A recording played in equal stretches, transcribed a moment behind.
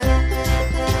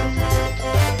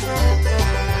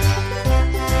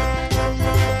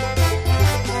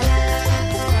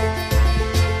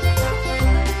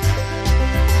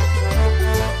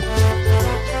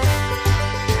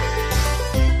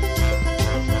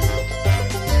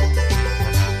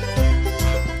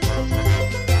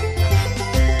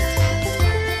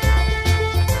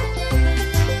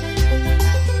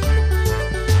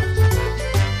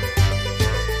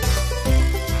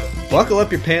buckle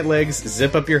up your pant legs,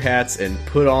 zip up your hats, and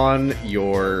put on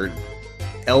your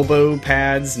elbow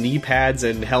pads, knee pads,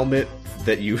 and helmet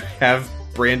that you have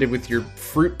branded with your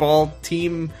fruit ball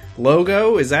team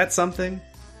logo. Is that something?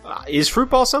 Is fruit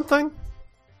ball something?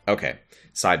 Okay.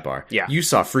 Sidebar. Yeah. You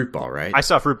saw fruit ball, right? I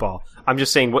saw fruit ball. I'm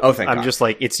just saying. Oh, thank God. Just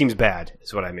like, it seems bad,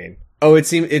 is what I mean. Oh, it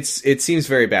seems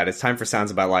very bad. It's time for Sounds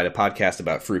About Light, a podcast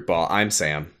about fruit ball. I'm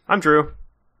Sam. I'm Drew.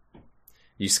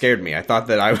 You scared me. I thought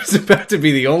that I was about to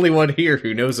be the only one here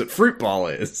who knows what fruit ball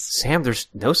is. Sam, there's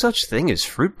no such thing as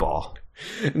fruit ball.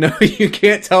 No, you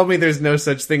can't tell me there's no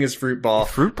such thing as fruit ball.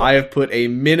 Fruit ball? I have put a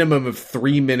minimum of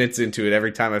 3 minutes into it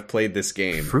every time I've played this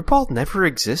game. Fruit ball never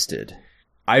existed.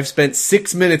 I've spent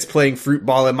 6 minutes playing fruit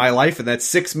ball in my life, and that's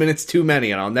 6 minutes too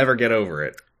many, and I'll never get over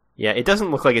it. Yeah, it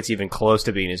doesn't look like it's even close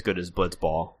to being as good as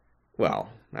blitzball. Well,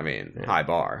 I mean, high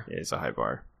bar. It's a high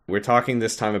bar. We're talking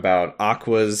this time about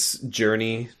Aqua's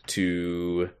journey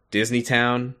to Disney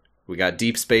Town. We got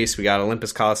Deep Space, we got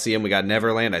Olympus Coliseum, we got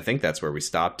Neverland. I think that's where we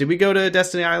stopped. Did we go to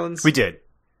Destiny Islands? We did.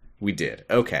 We did.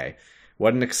 Okay.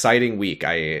 What an exciting week.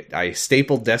 I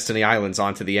stapled Destiny Islands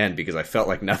onto the end because I felt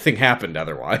like nothing happened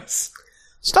otherwise.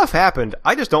 Stuff happened.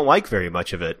 I just don't like very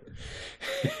much of it.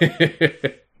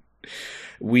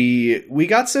 We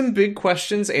got some big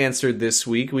questions answered this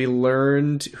week. We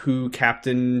learned who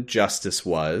Captain Justice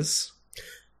was.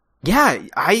 Yeah,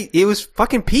 it was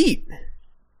fucking Pete.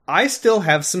 I still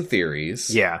have some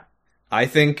theories. Yeah. I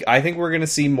think we're going to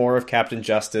see more of Captain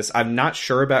Justice. I'm not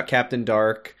sure about Captain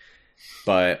Dark,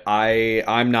 but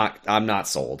I'm not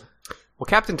sold. Well,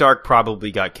 Captain Dark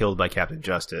probably got killed by Captain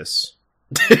Justice.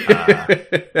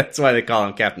 That's why they call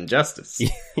him Captain Justice.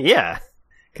 Yeah.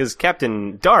 Because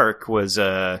Captain Dark was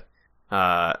some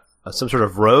sort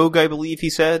of rogue, I believe he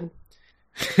said.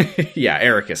 Yeah,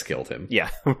 Ericus killed him. Yeah.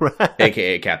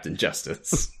 AKA Captain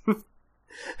Justice.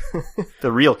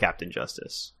 The real Captain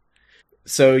Justice.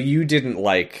 So you didn't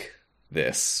like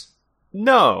this?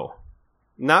 No.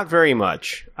 Not very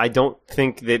much. I don't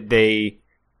think that they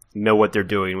know what they're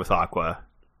doing with Aqua.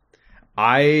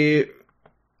 I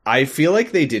feel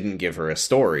like they didn't give her a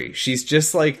story. She's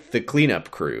just like the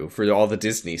cleanup crew for all the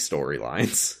Disney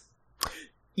storylines.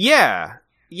 Yeah.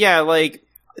 Yeah, like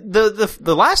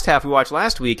the last half we watched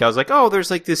last week, I was like, oh,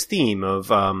 there's like this theme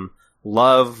of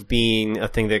love being a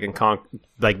thing that can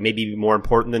like maybe more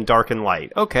important than dark and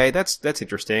light. Okay, that's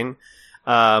interesting.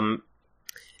 Tell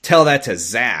that to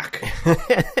Zach.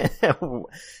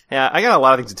 Yeah, I got a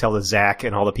lot of things to tell to Zach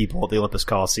and all the people at the Olympus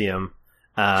Coliseum.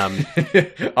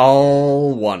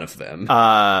 All one of them.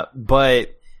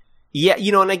 But yeah,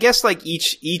 and I guess like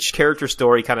each character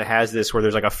story kind of has this where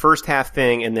there's like a first half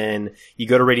thing, and then you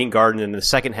go to Radiant Garden, and the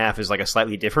second half is like a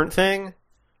slightly different thing.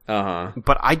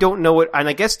 But I don't know it, and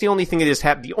I guess the only thing that is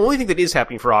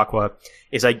happening for Aqua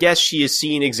is I guess she is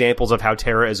seeing examples of how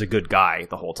Terra is a good guy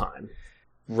the whole time.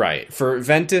 Right. For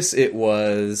Ventus, it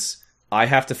was I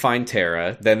have to find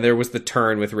Terra. Then there was the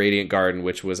turn with Radiant Garden,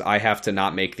 which was I have to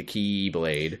not make the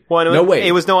Keyblade. Well, no, wait.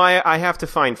 It was I have to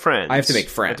find friends. I have to make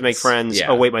friends. I have to make friends.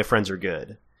 Yeah. Oh, wait, my friends are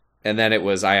good. And then it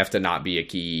was I have to not be a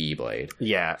Keyblade.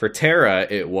 Yeah. For Terra,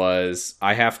 it was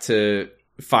I have to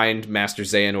find Master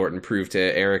Xehanort and prove to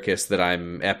Ericus that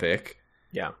I'm epic.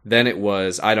 Yeah. Then it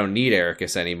was I don't need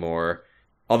Ericus anymore.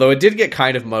 Although it did get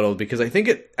kind of muddled because I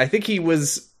think he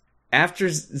was after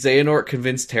Xehanort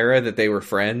convinced Terra that they were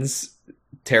friends.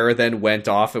 Terra then went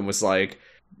off and was like,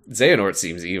 Xehanort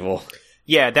seems evil.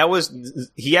 Yeah, that was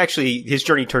his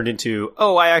journey turned into,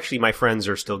 my friends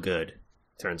are still good,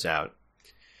 turns out.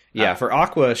 Yeah, for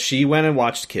Aqua, she went and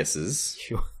watched Kisses.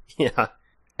 Yeah.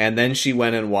 And then she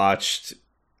went and watched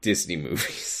Disney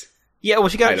movies. Yeah, well,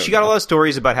 she got a lot of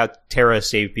stories about how Terra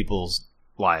saved people's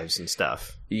lives and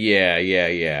stuff. Yeah.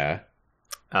 Yeah.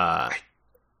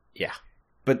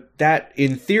 But that,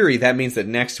 in theory, that means that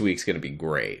next week's going to be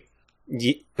great.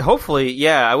 Hopefully,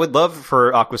 yeah. I would love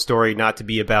for Aqua's story not to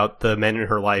be about the men in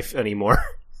her life anymore.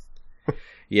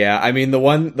 Yeah, I mean, the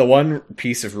one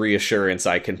piece of reassurance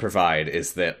I can provide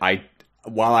is that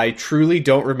while I truly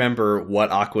don't remember what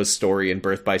Aqua's story in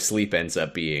Birth by Sleep ends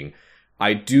up being,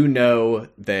 I do know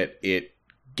that it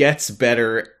gets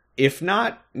better, if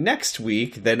not next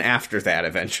week, then after that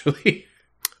eventually.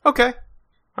 Okay.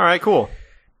 All right, cool.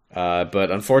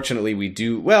 But unfortunately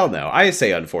I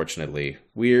say unfortunately.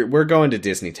 We're going to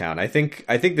Disney Town. I think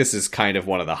this is kind of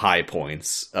one of the high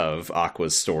points of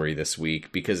Aqua's story this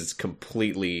week because it's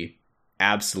completely,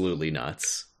 absolutely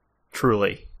nuts.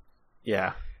 Truly.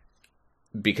 Yeah.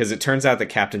 Because it turns out that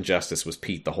Captain Justice was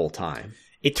Pete the whole time.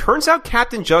 It turns out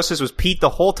Captain Justice was Pete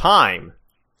the whole time.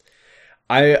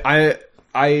 I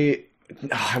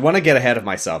want to get ahead of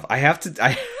myself. I have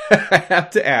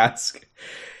to ask.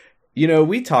 You know,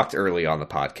 we talked early on the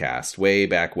podcast, way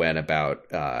back when, about,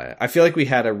 I feel like we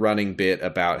had a running bit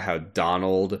about how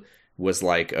Donald was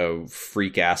like a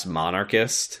freak-ass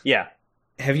monarchist. Yeah.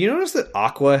 Have you noticed that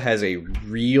Aqua has a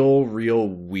real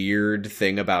weird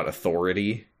thing about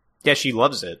authority? Yeah, she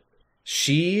loves it.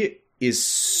 She is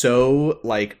so,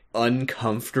 like,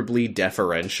 uncomfortably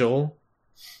deferential.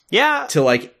 Yeah. To,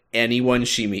 like, anyone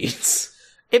she meets.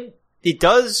 It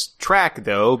does track,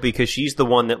 though, because she's the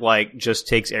one that, like, just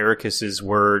takes Ericus's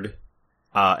word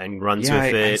and runs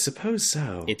with it. I suppose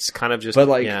so. It's kind of just... But,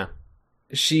 like, yeah.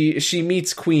 she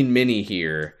meets Queen Minnie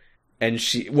here, and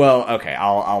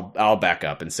I'll back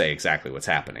up and say exactly what's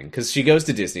happening. Because she goes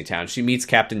to Disney Town, she meets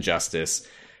Captain Justice.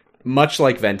 Much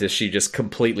like Ventus, she just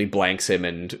completely blanks him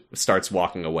and starts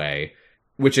walking away,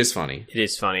 which is funny. It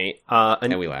is funny.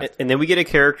 And we laugh. And then we get a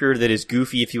character that is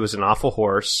goofy if he was an awful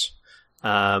horse.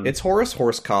 It's Horace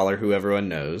Horsecollar, who everyone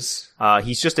knows.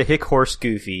 He's just a hick horse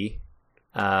goofy.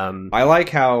 I like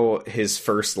how his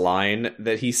first line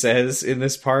that he says in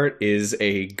this part is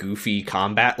a goofy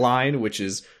combat line, which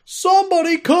is,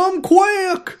 "Somebody come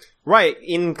quick!" Right,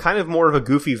 in kind of more of a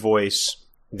goofy voice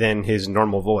than his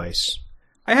normal voice.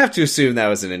 I have to assume that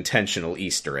was an intentional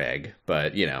Easter egg,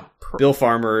 but, you know, Bill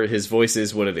Farmer, his voice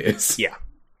is what it is. Yeah.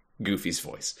 Goofy's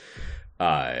voice.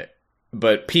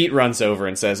 But Pete runs over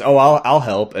and says, "Oh, I'll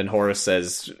help," and Horace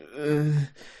says,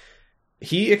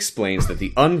 He explains that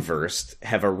the unversed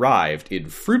have arrived in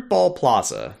Fruitball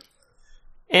Plaza.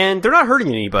 And they're not hurting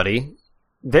anybody.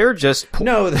 They're just...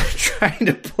 No, they're trying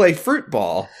to play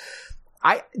Fruitball.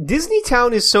 Disney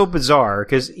Town is so bizarre,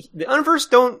 because the unversed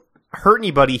don't hurt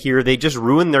anybody here, they just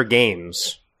ruin their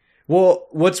games. Well,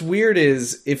 what's weird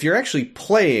is, if you're actually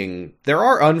playing, there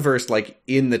are unversed, like,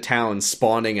 in the town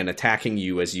spawning and attacking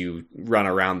you as you run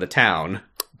around the town.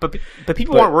 But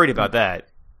people aren't worried about that.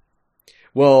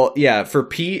 Well, yeah, for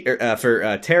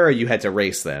Terra, you had to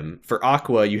race them. For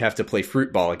Aqua, you have to play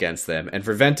Fruitball against them. And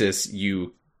for Ventus,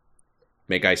 you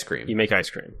make ice cream. You make ice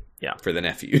cream, yeah. For the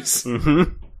nephews.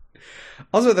 Mm-hmm.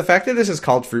 Also, the fact that this is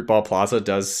called Fruitball Plaza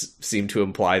does seem to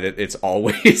imply that it's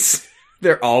always...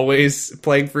 They're always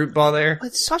playing Fruitball there.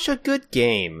 It's such a good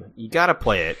game. You gotta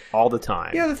play it all the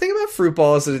time. Yeah, the thing about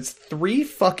Fruitball is that it's 3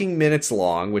 fucking minutes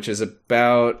long, which is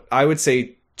about, I would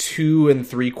say, 2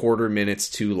 3/4 minutes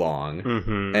too long.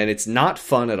 Mm-hmm. And it's not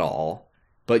fun at all.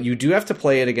 But you do have to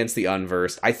play it against the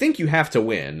unversed. I think you have to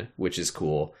win, which is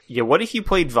cool. Yeah, what if you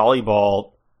played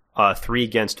volleyball 3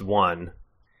 against 1?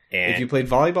 If you played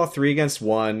volleyball 3 against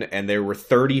 1, and there were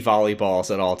 30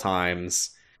 volleyballs at all times...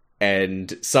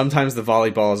 And sometimes the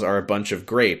volleyballs are a bunch of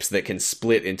grapes that can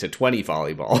split into 20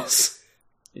 volleyballs.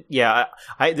 Yeah,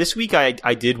 this week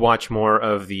I did watch more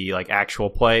of the like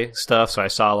actual play stuff, so I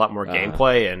saw a lot more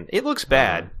gameplay, and it looks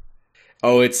bad.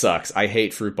 Oh, it sucks. I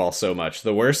hate Fruitball so much.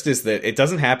 The worst is that it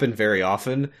doesn't happen very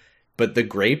often, but the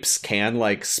grapes can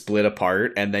like split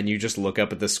apart, and then you just look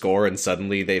up at the score, and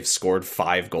suddenly they've scored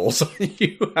 5 goals on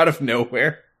you out of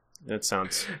nowhere. That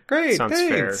sounds great. Sounds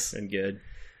thanks. Fair and good.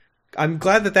 I'm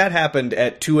glad that happened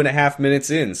at 2.5 minutes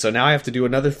in, so now I have to do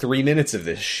another 3 minutes of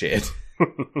this shit.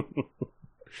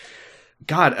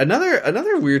 God,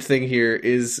 another weird thing here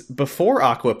is, before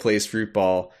Aqua plays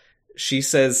Fruitball, she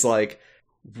says, like,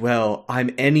 "Well,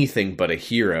 I'm anything but a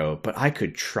hero, but I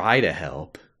could try to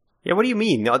help." Yeah, what do you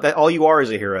mean? That all you are is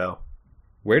a hero.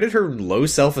 Where did her low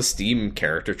self-esteem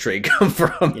character trait come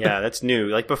from? Yeah, that's new.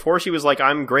 Like, before she was like,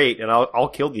 "I'm great, and I'll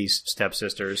kill these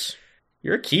stepsisters."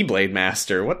 You're a Keyblade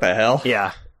Master. What the hell?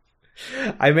 Yeah.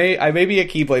 I may be a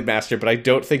Keyblade Master, but I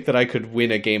don't think that I could win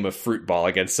a game of Fruitball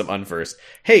against some unversed.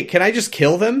 Hey, can I just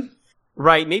kill them?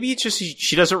 Right, maybe it's just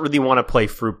she doesn't really want to play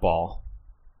Fruitball.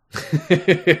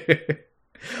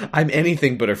 I'm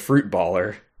anything but a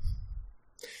Fruitballer.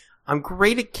 I'm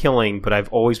great at killing, but I've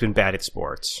always been bad at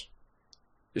sports.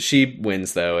 She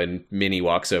wins, though, and Minnie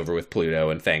walks over with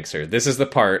Pluto and thanks her. This is the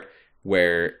part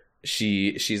where...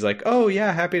 She's like, "Oh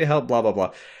yeah, happy to help, blah blah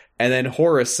blah," and then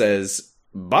Horace says,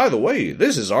 "By the way,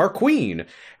 this is our queen,"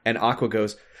 and Aqua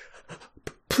goes,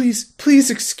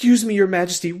 please excuse me, your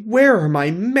majesty, where are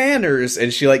my manners?"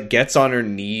 And she like gets on her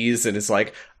knees and is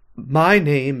like, "My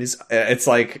name is," it's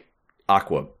like,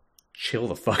 Aqua, chill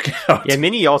the fuck out. Yeah,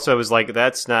 Minnie also was like,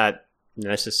 "That's not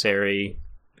necessary.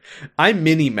 I'm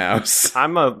Minnie Mouse.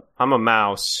 I'm a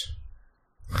mouse."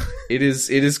 It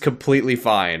is completely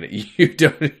fine. You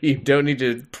don't need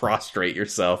to prostrate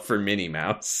yourself for Minnie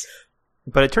Mouse.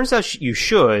 But it turns out you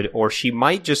should, or she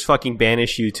might just fucking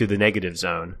banish you to the negative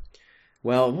zone.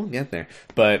 Well, we'll get there.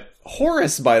 But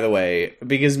Horace, by the way,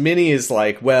 because Minnie is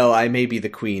like, "Well, I may be the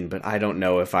queen, but I don't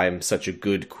know if I'm such a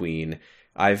good queen.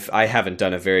 I haven't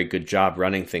done a very good job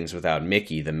running things without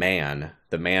Mickey, the man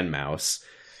mouse."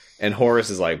 And Horace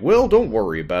is like, well, don't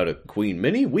worry about it, Queen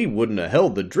Minnie. We wouldn't have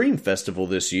held the Dream Festival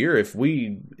this year if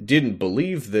we didn't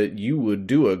believe that you would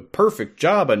do a perfect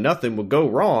job and nothing would go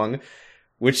wrong.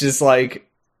 Which is like,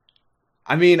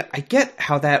 I mean, I get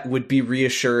how that would be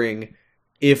reassuring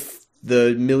if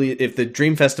the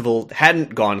Dream Festival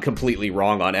hadn't gone completely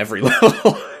wrong on every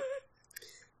level.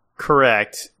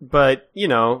 Correct. But, you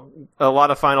know, a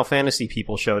lot of Final Fantasy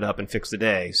people showed up and fixed the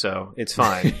day, so it's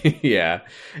fine. Yeah.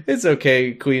 It's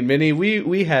okay, Queen Minnie.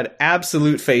 We had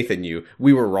absolute faith in you.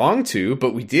 We were wrong to,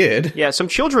 but we did. Yeah, some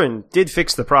children did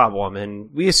fix the problem,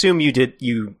 and we assume you're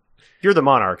the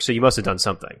monarch, so you must have done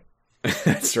something.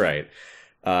 That's right.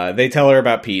 They tell her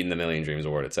about Pete and the Million Dreams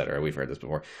Award, etc. We've heard this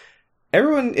before.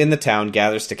 Everyone in the town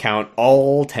gathers to count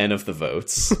all 10 of the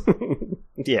votes.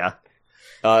 Yeah.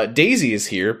 Daisy is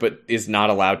here, but is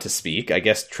not allowed to speak. I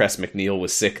guess Tress MacNeille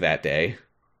was sick that day.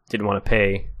 Didn't want to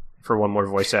pay for one more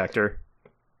voice actor.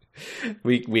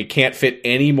 We can't fit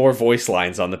any more voice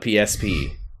lines on the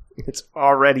PSP. It's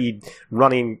already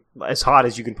running as hot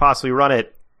as you can possibly run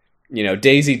it. You know,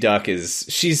 Daisy Duck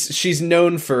she's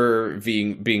known for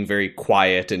being very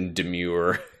quiet and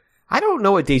demure. I don't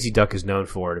know what Daisy Duck is known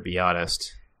for, to be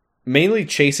honest. Mainly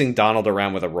chasing Donald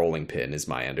around with a rolling pin is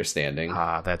my understanding.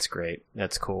 Ah, that's great.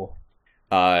 That's cool.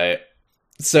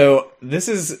 So this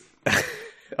is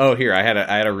oh, here, I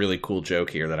had a really cool joke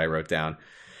here that I wrote down.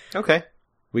 Okay.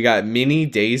 We got Minnie,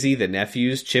 Daisy, the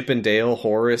nephews, Chip and Dale,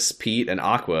 Horace, Pete, and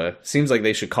Aqua. Seems like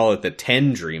they should call it the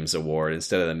 10 Dreams Award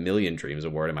instead of the Million Dreams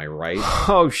Award. Am I right?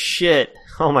 Oh, shit.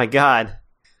 Oh, my God.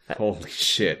 Holy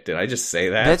shit. Did I just say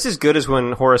that? That's as good as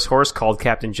when Horace Horse called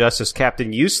Captain Justice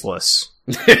Captain Useless.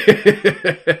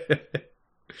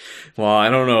 Well, I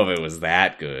don't know if it was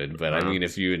that good, but I mean,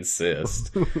 if you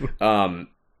insist.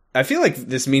 I feel like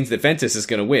this means that Ventus is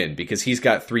going to win because he's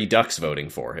got 3 ducks voting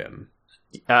for him.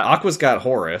 Aqua's got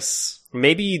Horace.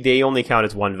 Maybe they only count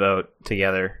as one vote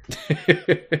together.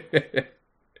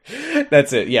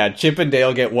 That's it. Yeah, Chip and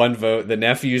Dale get 1 vote, the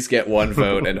nephews get 1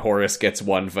 vote, and Horace gets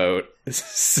 1 vote.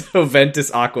 So Ventus,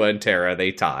 Aqua, and Terra,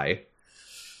 they tie.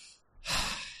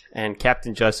 And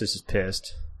Captain Justice is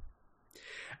pissed.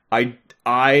 When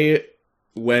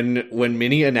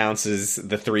Minnie announces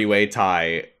the 3-way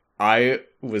tie, I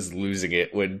was losing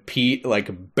it when Pete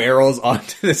barrels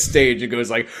onto the stage and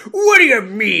goes like, "What do you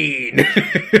mean?"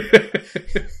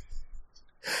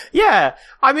 Yeah,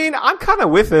 I mean, I'm kind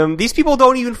of with him. These people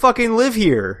don't even fucking live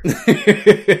here.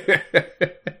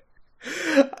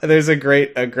 There's a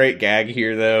great gag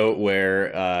here though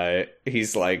where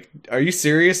he's like, "Are you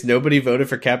serious? Nobody voted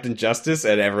for Captain Justice?"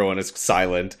 And everyone is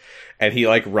silent. And he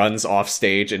runs off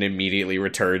stage and immediately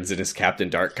returns in his Captain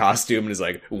Dark costume and is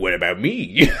like, "What about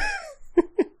me?"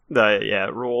 Yeah,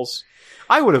 rules.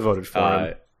 I would have voted for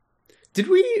him. Did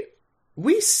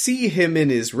we see him in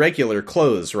his regular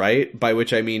clothes, right? By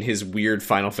which I mean his weird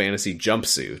Final Fantasy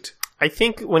jumpsuit. I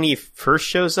think when he first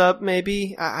shows up,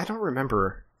 maybe. I don't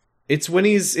remember. It's when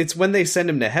they send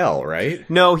him to hell, right?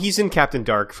 No, he's in Captain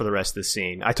Dark for the rest of the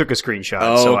scene. I took a screenshot,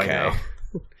 oh, so okay. I know.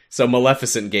 So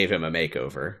Maleficent gave him a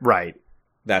makeover. Right.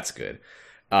 That's good.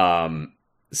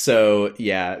 So,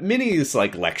 yeah, Minnie is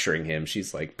lecturing him.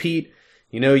 She's like, "Pete,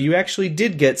 you actually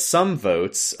did get some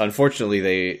votes.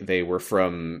 Unfortunately, they were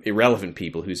from irrelevant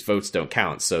people whose votes don't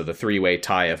count. So the 3-way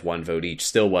tie of 1 vote each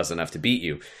still was enough to beat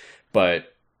you. But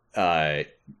there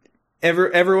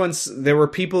were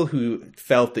people who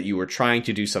felt that you were trying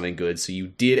to do something good. So you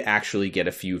did actually get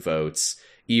a few votes,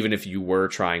 even if you were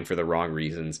trying for the wrong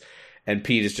reasons." And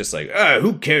Pete is just like,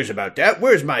 "Who cares about that?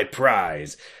 Where's my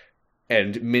prize?"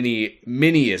 And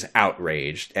Minnie is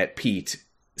outraged at Pete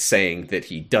saying that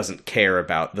he doesn't care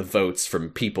about the votes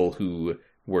from people who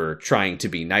were trying to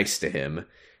be nice to him.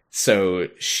 So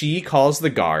she calls the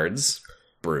guards,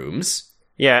 brooms,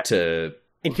 to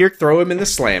throw him in the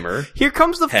slammer. Here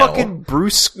comes the fucking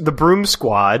the broom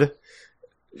squad.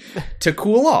 To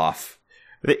cool off.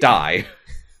 Die.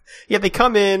 Yeah, they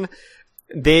come in,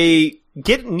 they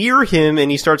get near him,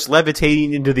 and he starts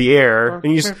levitating into the air.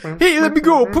 And he's, "Hey, let me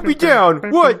go, put me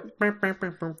down." What?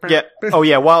 Yeah. Oh,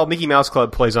 yeah. While Mickey Mouse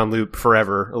Club plays on loop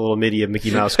forever, a little MIDI of Mickey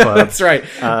Mouse Club. That's right.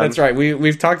 That's right.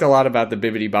 We've talked a lot about the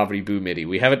Bibbidi Bobbidi Boo MIDI.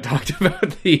 We haven't talked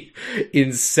about the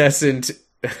incessant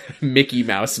Mickey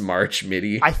Mouse March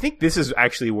MIDI. I think this is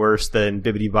actually worse than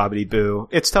Bibbidi Bobbidi Boo.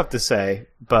 It's tough to say,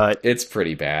 but it's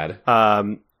pretty bad.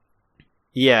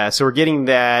 Yeah. So we're getting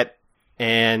that,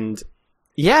 and.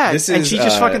 Yeah, and she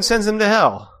just fucking sends him to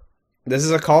hell. This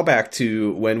is a callback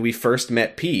to when we first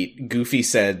met Pete. Goofy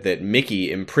said that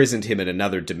Mickey imprisoned him in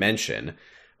another dimension.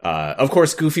 Of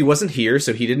course, Goofy wasn't here,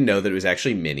 so he didn't know that it was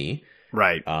actually Minnie.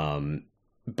 Right.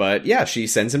 But yeah, she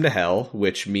sends him to hell,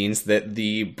 which means that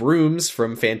the brooms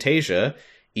from Fantasia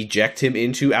eject him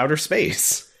into outer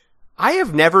space. I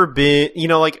have never been,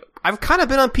 I've kind of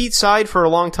been on Pete's side for a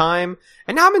long time,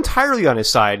 and now I'm entirely on his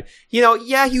side.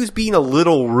 Yeah, he was being a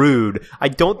little rude. I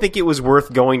don't think it was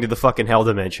worth going to the fucking hell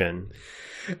dimension.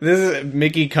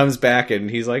 Mickey comes back and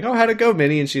he's like, "Oh, how'd it go,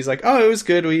 Minnie?" And she's like, "Oh, it was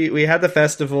good. We had the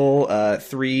festival.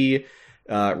 3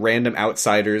 random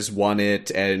outsiders won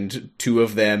it, and 2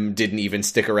 of them didn't even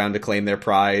stick around to claim their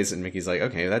prize." And Mickey's like,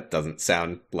 "Okay, that doesn't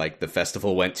sound like the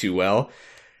festival went too well."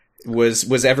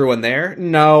 Was everyone there?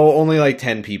 No, only like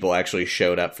 10 people actually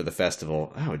showed up for the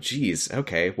festival. Oh, geez.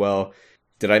 Okay, well,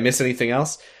 did I miss anything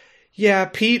else? Yeah,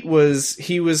 Pete was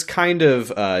kind of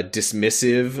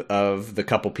dismissive of the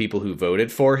couple people who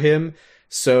voted for him.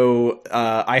 So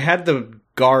I had the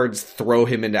guards throw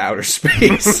him into outer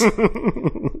space.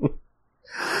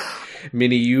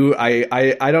 Minnie,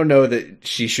 I don't know that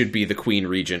she should be the Queen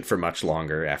Regent for much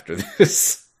longer after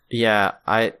this. Yeah,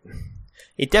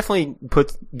 it definitely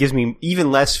gives me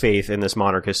even less faith in this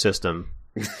monarchist system.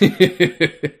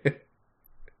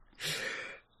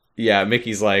 Yeah,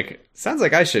 Mickey's like, sounds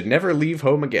like I should never leave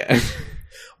home again.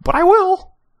 But I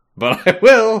will.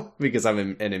 Because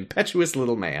I'm an impetuous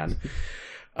little man.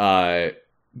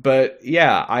 But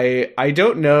yeah, I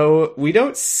don't know. We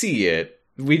don't see it.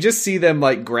 We just see them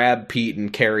like grab Pete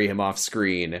and carry him off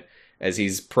screen as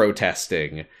he's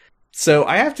protesting. So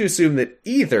I have to assume that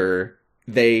either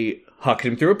they hucked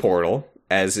him through a portal,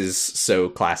 as is so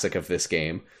classic of this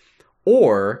game,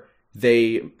 or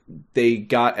they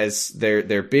got as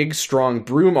their big strong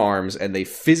broom arms and they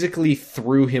physically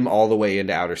threw him all the way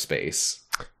into outer space.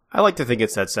 I like to think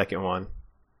it's that second one.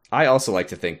 I also like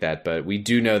to think that, but we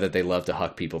do know that they love to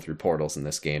huck people through portals in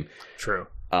this game. True.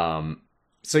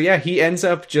 So yeah, he ends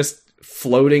up just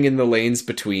floating in the lanes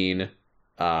between,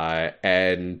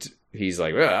 and he's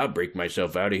like, "Well, I'll break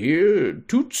myself out of here,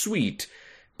 toot sweet."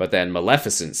 But then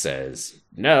Maleficent says,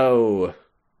 "No,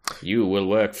 you will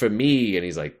work for me." And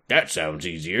he's like, "That sounds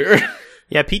easier."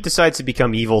 Yeah, Pete decides to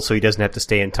become evil so he doesn't have to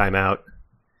stay in timeout.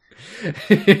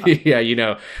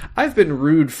 Yeah, I've been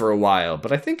rude for a while,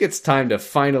 but I think it's time to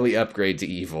finally upgrade to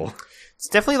evil. It's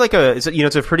definitely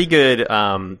it's a pretty good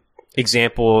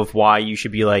example of why you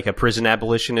should be like a prison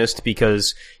abolitionist,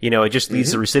 because it just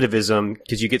leads to recidivism,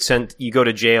 because you go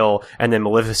to jail and then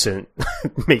Maleficent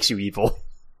makes you evil.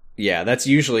 Yeah, that's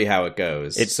usually how it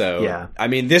goes. Yeah. I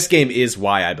mean, this game is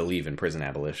why I believe in prison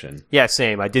abolition. Yeah,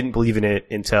 same. I didn't believe in it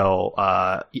until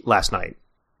last night.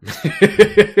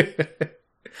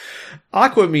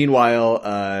 Aqua,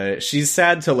 meanwhile, she's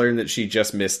sad to learn that she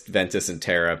just missed Ventus and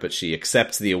Terra, but she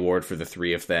accepts the award for the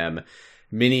 3 of them.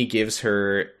 Minnie gives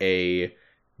her a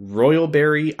royal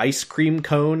berry ice cream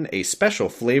cone, a special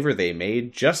flavor they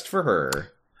made just for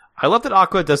her. I love that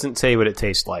Aqua doesn't say what it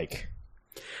tastes like.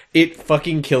 It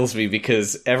fucking kills me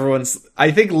because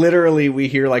I think literally we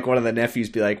hear like one of the nephews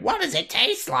be like, "What does it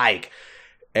taste like?"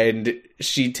 And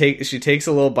she takes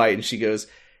a little bite and she goes,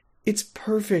 "It's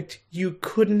perfect. You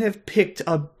couldn't have picked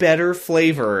a better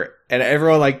flavor." And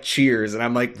everyone like cheers, and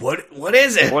I'm like, What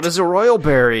is it? What is a royal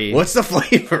berry? What's the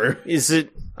flavor?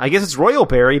 I guess it's royal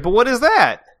berry, but what is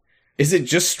that? Is it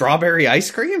just strawberry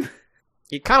ice cream?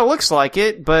 It kind of looks like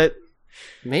it, but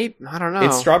maybe, I don't know.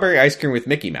 It's strawberry ice cream with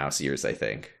Mickey Mouse ears, I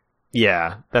think.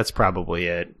 Yeah, that's probably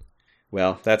it.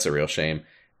 Well, that's a real shame.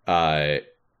 I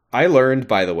learned,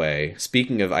 by the way,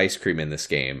 speaking of ice cream in this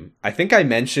game, I think I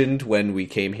mentioned when we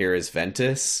came here as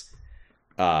Ventus,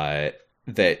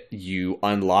 that you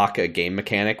unlock a game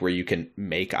mechanic where you can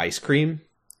make ice cream.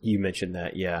 You mentioned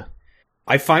that, yeah.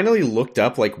 I finally looked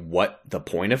up like what the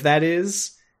point of that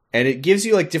is, and it gives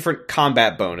you like different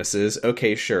combat bonuses.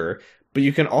 Okay, sure. But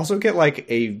you can also get like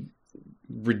a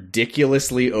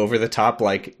ridiculously over the top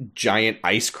like giant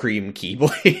ice cream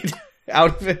keyblade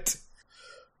out of it.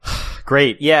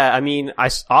 Great. Yeah, I mean,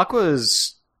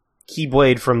 Aqua's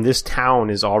keyblade from this town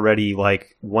is already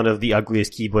like one of the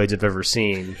ugliest keyblades I've ever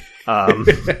seen.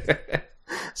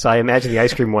 So I imagine the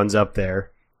ice cream one's up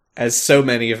there. As so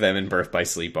many of them in Birth by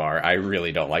Sleep are, I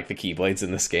really don't like the keyblades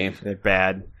in this game. They're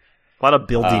bad. A lot of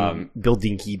building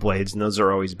keyblades, and those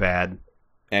are always bad.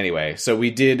 Anyway, so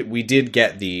we did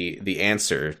get the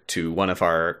answer to one of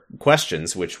our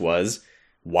questions, which was,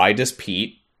 why does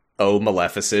Pete owe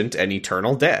Maleficent an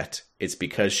eternal debt? It's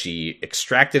because she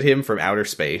extracted him from outer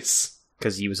space.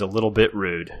 Because he was a little bit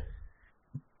rude.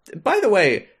 By the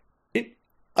way,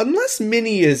 unless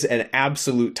Minnie is an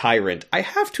absolute tyrant, I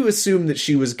have to assume that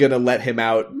she was gonna let him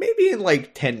out maybe in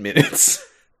like 10 minutes.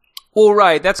 Well,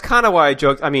 right, that's kind of why I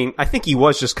joked. I mean, I think he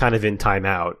was just kind of in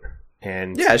timeout.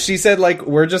 And yeah, she said, like,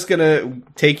 we're just gonna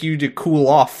take you to cool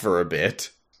off for a bit.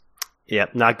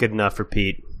 Yep, not good enough for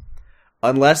Pete.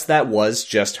 Unless that was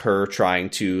just her trying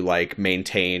to, like,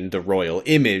 maintain the royal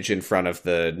image in front of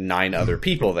the 9 other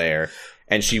people there,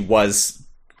 and she was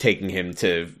taking him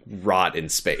to rot in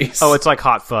space. Oh, it's like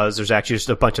Hot Fuzz. There's actually just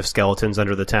a bunch of skeletons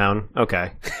under the town.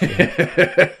 Okay.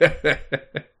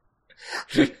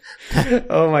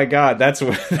 Oh my god, that's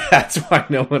why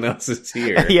no one else is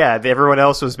here. Yeah, everyone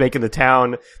else was making the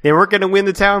town. They weren't going to win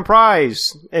the town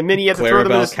prize, and Minnie had to throw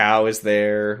them in. Clarabelle Cow is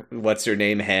there. What's her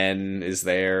name? Hen is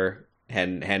there.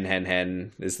 Hen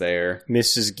is there.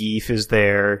 Mrs. Geef is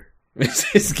there.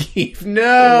 Mrs. Geef.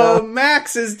 No,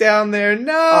 Max is down there.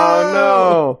 No. Oh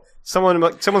no!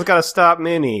 Someone's got to stop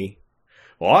Minnie.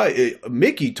 Well,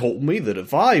 Mickey told me that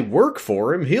if I work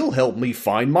for him, he'll help me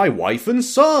find my wife and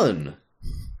son.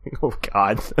 Oh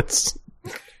God, that's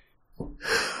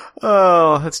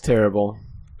terrible.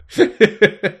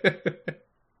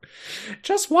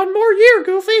 Just one more year,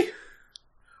 Goofy.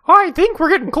 I think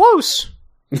we're getting close.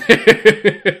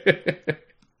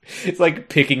 It's like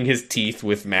picking his teeth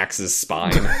with Max's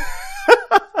spine.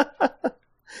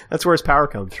 That's where his power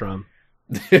comes from.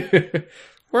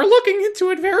 We're looking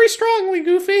into it very strongly,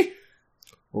 Goofy.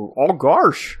 Oh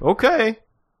gosh, okay.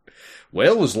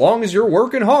 Well, as long as you're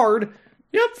working hard.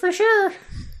 Yep, for sure.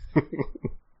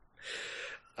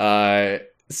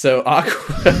 So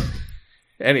Aqua...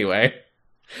 Anyway,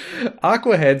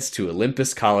 Aqua heads to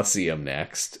Olympus Coliseum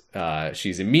next.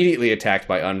 She's immediately attacked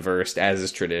by Unversed, as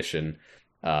is tradition.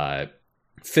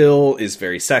 Phil is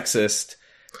very sexist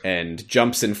and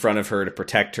jumps in front of her to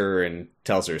protect her and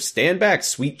tells her, "Stand back,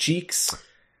 sweet cheeks."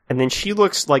 And then she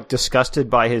looks, like, disgusted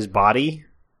by his body.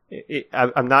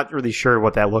 I'm not really sure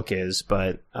what that look is,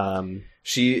 but...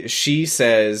 She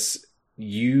says,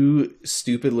 "You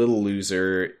stupid little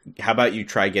loser. How about you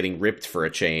try getting ripped for a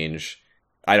change?"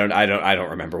 I don't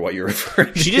remember what you're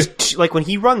referring to. She like, when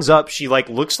he runs up, she, like,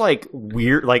 looks like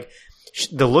weird, like,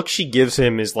 the look she gives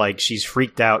him is like she's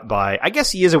freaked out by... I guess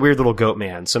he is a weird little goat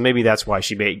man, so maybe that's why but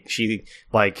she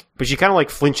kind of, like,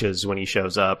 flinches when he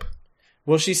shows up.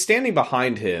 Well, she's standing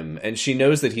behind him, and she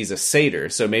knows that he's a satyr,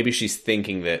 so maybe she's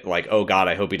thinking that, like, oh god,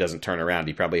 I hope he doesn't turn around.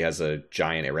 He probably has a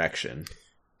giant erection.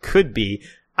 Could be.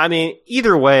 I mean,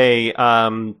 either way,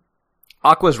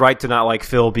 Aqua's right to not like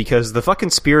Phil, because the fucking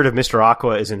spirit of Mr.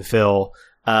 Aqua is in Phil.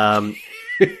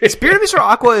 Spirit of Mr.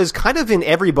 Aqua is kind of in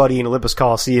everybody in Olympus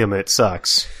Coliseum, and it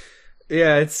sucks.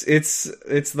 Yeah, it's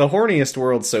the horniest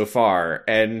world so far,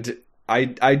 and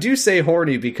I do say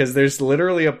horny because there's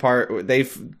literally a part where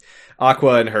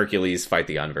Aqua and Hercules fight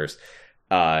the Unverse,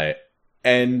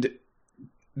 and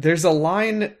there's a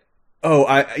line.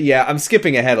 I'm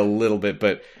skipping ahead a little bit,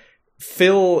 but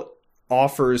Phil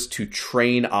offers to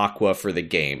train Aqua for the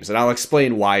games, and I'll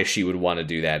explain why she would want to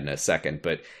do that in a second,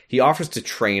 but he offers to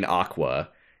train Aqua,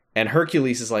 and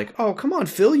Hercules is like, "Oh, come on,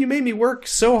 Phil, you made me work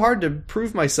so hard to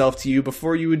prove myself to you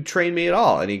before you would train me at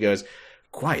all." And he goes,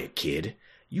 "Quiet, kid.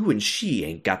 You and she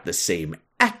ain't got the same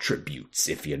attributes,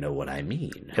 if you know what I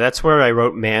mean." That's where I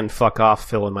wrote "man, fuck off,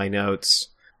 Phil" in my notes.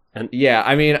 And yeah,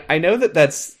 I mean, I know that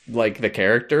that's, like, the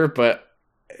character, but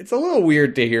it's a little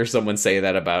weird to hear someone say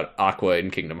that about Aqua in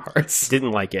Kingdom Hearts.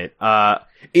 Didn't like it.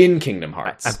 In Kingdom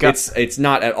Hearts. It's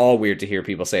not at all weird to hear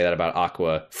people say that about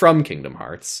Aqua from Kingdom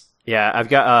Hearts. Yeah, I've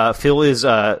got, Phil is,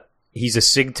 he's a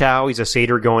Sigtau, he's a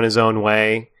satyr going his own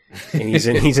way, and he's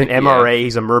an MRA, yeah.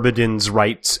 He's a Myrmidon's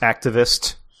rights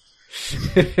activist.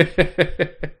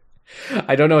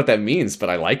 I don't know what that means, but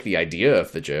I like the idea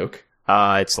of the joke.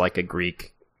 It's like a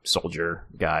Greek soldier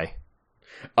guy.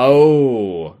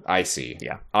 Oh, I see.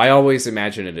 Yeah. I always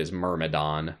imagine it as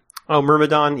Myrmidon. Oh,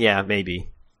 Myrmidon? Yeah, maybe.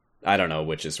 I don't know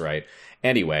which is right.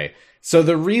 Anyway, so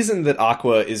the reason that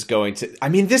Aqua is going to... I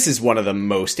mean, this is one of the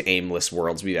most aimless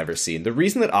worlds we've ever seen. The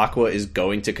reason that Aqua is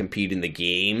going to compete in the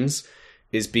games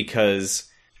is because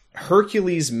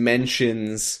Hercules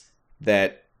mentions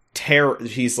that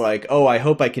he's like, "Oh, I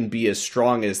hope I can be as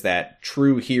strong as that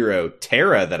true hero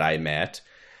Terra that I met."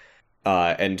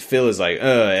 And Phil is like,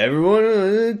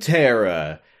 "Everyone,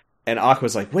 Terra." And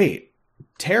Aqua's like, "Wait,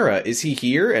 Terra, is he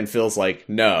here?" And Phil's like,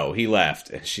 "No, he left."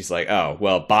 And she's like, "Oh,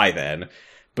 well, bye then."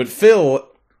 But Phil,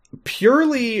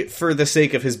 purely for the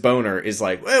sake of his boner, is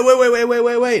like,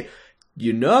 wait.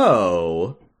 You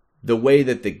know, the way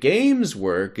that the games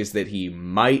work is that he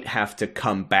might have to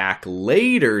come back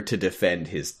later to defend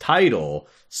his title,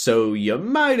 so you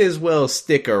might as well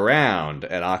stick around.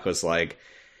 And Aqua's like,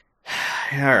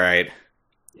 "Alright."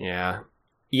 Yeah.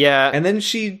 Yeah. And then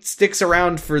she sticks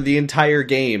around for the entire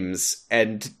games,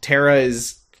 and Terra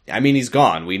is... I mean, he's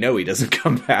gone. We know he doesn't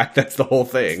come back. That's the whole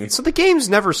thing. So the games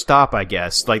never stop, I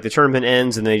guess. Like, the tournament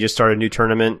ends, and they just start a new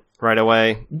tournament right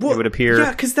away, well, it would appear.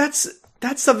 Yeah, because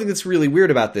that's something that's really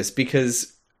weird about this,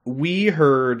 because we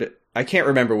heard, I can't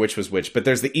remember which was which, but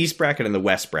there's the East bracket and the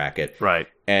West bracket. Right.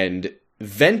 And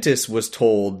Ventus was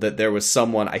told that there was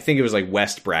someone, I think it was like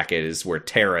West bracket is where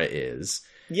Terra is.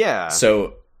 Yeah.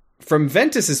 So from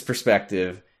Ventus's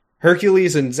perspective,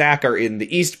 Hercules and Zack are in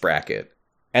the East bracket.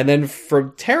 And then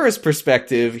from Terra's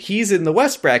perspective, he's in the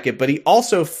West bracket, but he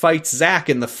also fights Zack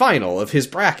in the final of his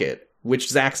bracket, which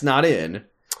Zack's not in.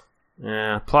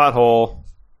 Yeah, plot hole.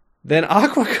 Then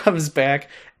Aqua comes back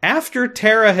after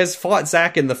Terra has fought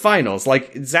Zack in the finals.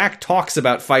 Like, Zack talks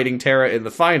about fighting Terra in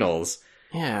the finals.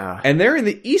 Yeah. And they're in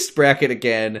the East bracket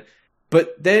again,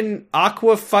 but then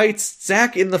Aqua fights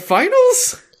Zack in the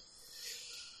finals?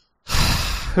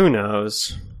 Who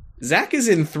knows? Zack is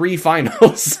in 3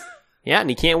 finals. Yeah, and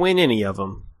he can't win any of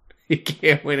them. He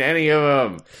can't win any of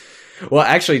them. Well,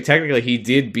 actually, technically, he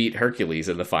did beat Hercules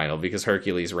in the final because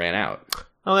Hercules ran out.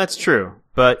 Oh, that's true.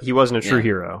 But he wasn't a true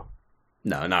hero.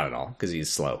 No, not at all, because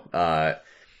he's slow.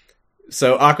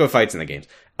 So Aqua fights in the games.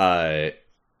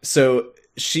 So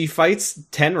she fights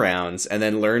 10 rounds and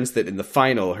then learns that in the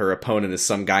final, her opponent is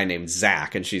some guy named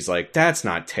Zack. And she's like, that's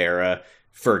not Terra.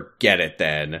 Forget it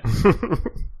then.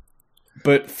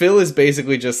 But Phil is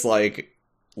basically just like,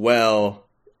 well,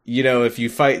 you know, if you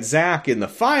fight Zack in the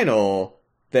final,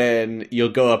 then you'll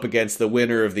go up against the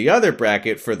winner of the other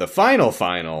bracket for the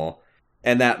final.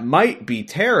 And that might be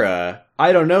Terra.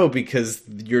 I don't know, because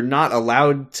you're not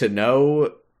allowed to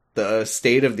know the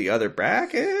state of the other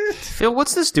bracket. Phil,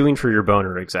 what's this doing for your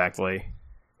boner exactly?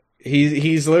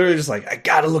 He's literally just like, I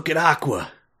gotta look at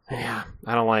Aqua. Yeah,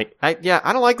 I don't like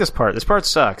this part. This part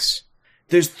sucks.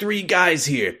 There's 3 guys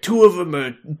here. 2 of them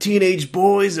are teenage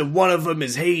boys, and 1 of them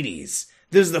is Hades.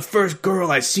 This is the first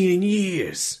girl I've seen in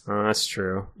years. Oh, that's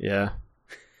true. Yeah.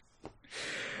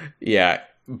 Yeah,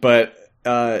 but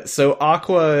so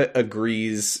Aqua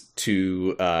agrees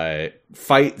to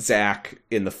fight Zack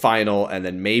in the final, and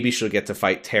then maybe she'll get to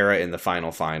fight Terra in the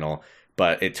final.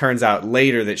 But it turns out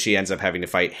later that she ends up having to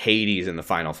fight Hades in the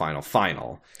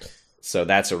final. So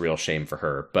that's a real shame for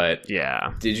her. But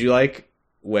yeah, did you like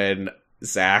when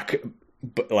Zack,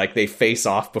 like, they face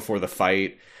off before the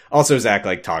fight? Also, Zack,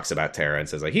 like, talks about Terra and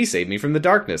says, like, he saved me from the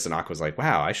darkness. And Aqua's like,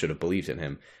 wow, I should have believed in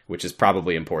him. Which is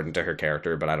probably important to her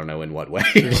character, but I don't know in what way.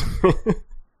 But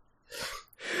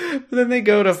then they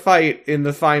go to fight in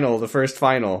the final, the first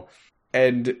final.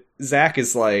 And Zack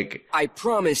is like, I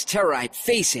promised Terra I'd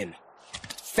face him.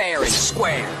 Fair and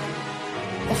square.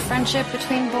 The friendship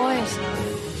between boys.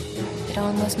 It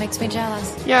almost makes me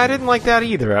jealous. Yeah, I didn't like that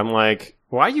either. I'm like,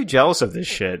 why are you jealous of this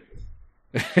shit?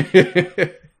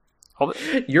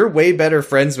 You're way better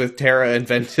friends with Terra and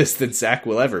Ventus than Zack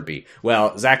will ever be.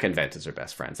 Well, Zack and Ventus are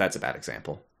best friends. That's a bad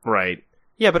example. Right.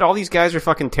 Yeah, but all these guys are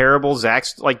fucking terrible.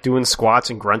 Zack's like doing squats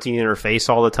and grunting in her face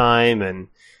all the time, and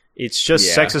it's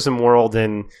just sexism world.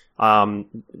 And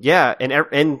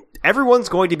and everyone's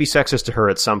going to be sexist to her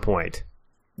at some point.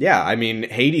 Yeah, I mean,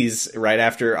 Hades, right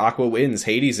after Aqua wins,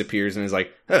 Hades appears and is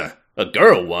like, huh, a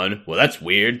girl won? Well, that's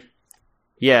weird.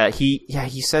 Yeah,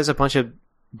 he says a bunch of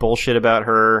bullshit about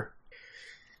her.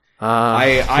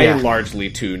 I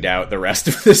largely tuned out the rest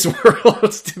of this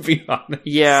world, to be honest.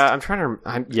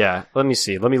 Yeah, let me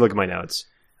see. Let me look at my notes.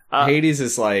 Hades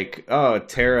is like, oh,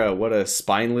 Terra, what a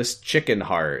spineless chicken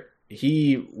heart.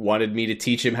 He wanted me to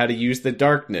teach him how to use the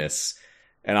darkness.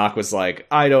 And Aqua's like,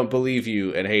 I don't believe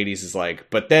you. And Hades is like,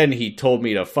 but then he told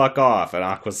me to fuck off. And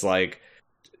Aqua's like,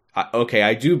 okay,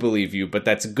 I do believe you, but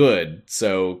that's good.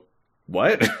 So,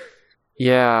 what?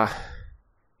 Yeah,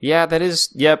 that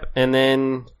is, yep. And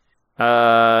then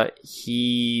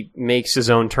he makes his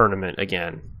own tournament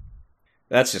again.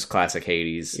 That's just classic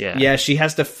Hades. Yeah, she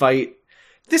has to fight.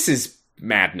 This is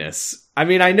madness. I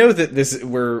mean, I know that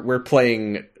we're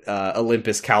playing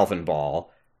Olympus Calvin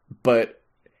Ball, but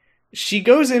she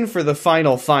goes in for the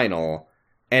final,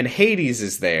 and Hades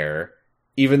is there,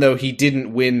 even though he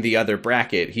didn't win the other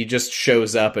bracket. He just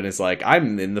shows up and is like,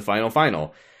 I'm in the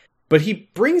final. But he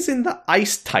brings in the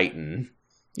Ice Titan.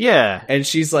 Yeah. And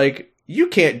she's like, you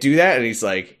can't do that. And he's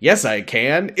like, yes, I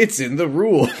can. It's in the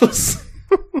rules.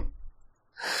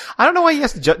 I don't know why he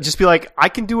has to just be like, I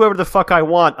can do whatever the fuck I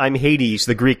want. I'm Hades,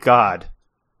 the Greek god.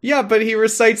 Yeah, but he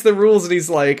recites the rules and he's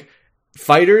like,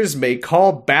 fighters may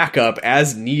call backup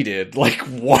as needed. Like,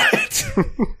 what?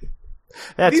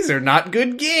 These are not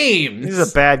good games. This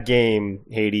is a bad game,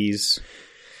 Hades.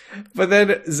 But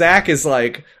then Zack is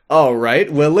like, all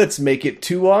right, well, let's make it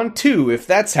 2-on-2 if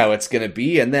that's how it's going to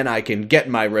be, and then I can get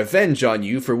my revenge on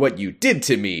you for what you did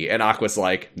to me. And Aqua's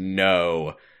like,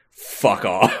 no, fuck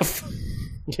off.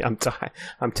 Yeah,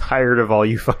 I'm tired of all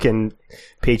you fucking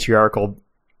patriarchal,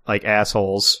 like,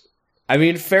 assholes. I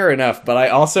mean, fair enough, but I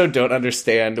also don't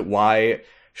understand why,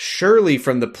 surely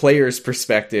from the player's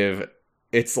perspective,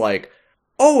 it's like,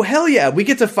 oh, hell yeah, we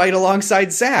get to fight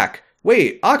alongside Zack.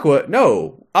 Wait, Aqua,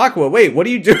 no. Aqua, wait, what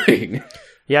are you doing?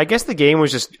 Yeah, I guess the game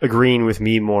was just agreeing with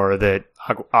me more that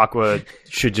Aqua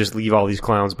should just leave all these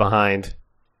clowns behind.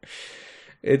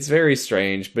 It's very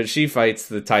strange, but she fights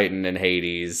the Titan and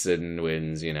Hades and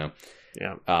wins, you know.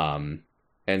 Yeah.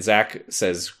 And Zack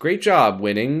says, great job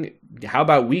winning. How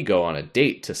about we go on a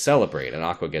date to celebrate? And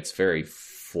Aqua gets very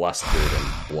flustered and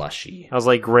blushy. I was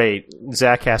like, great.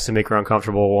 Zack has to make her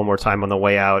uncomfortable one more time on the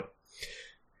way out.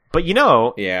 But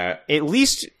yeah, at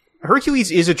least Hercules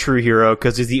is a true hero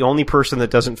because he's the only person that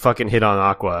doesn't fucking hit on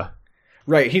Aqua.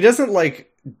 Right, he doesn't,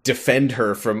 defend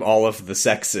her from all of the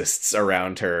sexists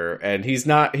around her, and he's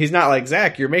not like,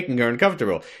 Zack, you're making her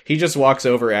uncomfortable. He just walks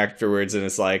over afterwards and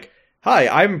is like, hi,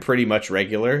 I'm pretty much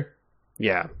regular.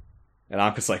 Yeah. And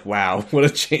Aqua's like, wow, what a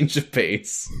change of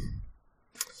pace.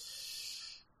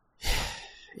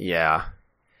 Yeah.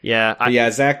 Yeah. Yeah,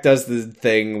 Zack does the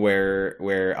thing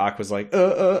where Aqua's like,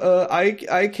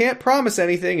 I can't promise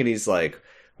anything, and he's like,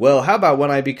 well, how about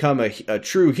when I become a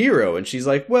true hero? And she's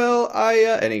like, well,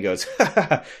 and he goes,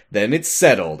 then it's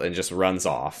settled, and just runs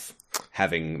off,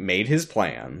 having made his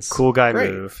plans. Cool guy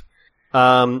Great. move.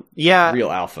 Yeah. Real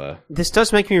alpha. This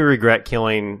does make me regret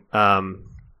killing Mr.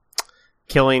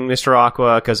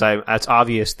 Aqua, because it's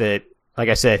obvious that, like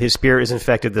I said, his spirit has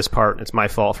infected this part, and it's my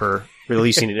fault for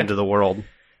releasing it into the world.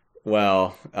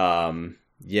 Well,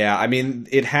 yeah, I mean,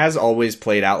 it has always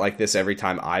played out like this every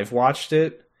time I've watched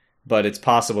it. But it's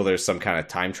possible there's some kind of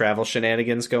time travel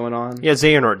shenanigans going on. Yeah,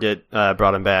 Xehanort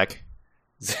brought him back.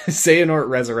 Xehanort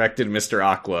resurrected Mr.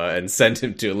 Aqua and sent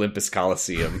him to Olympus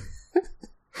Coliseum.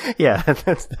 Yeah,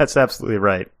 that's absolutely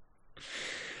right.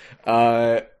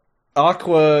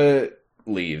 Aqua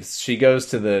leaves. She goes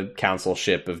to the council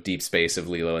ship of Deep Space of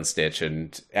Lilo and Stitch,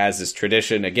 and as is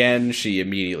tradition, again, she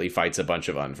immediately fights a bunch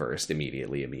of Unversed.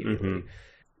 Immediately.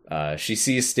 Mm-hmm. She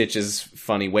sees Stitch's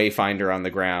funny Wayfinder on the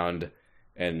ground.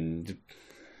 And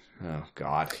oh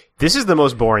god, this is the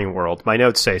most boring world. My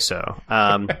notes say so.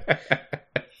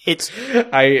 It's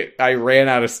I ran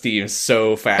out of steam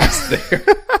so fast there.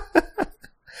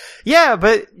 Yeah,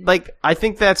 but I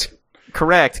think that's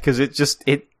correct because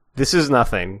this is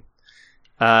nothing.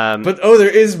 But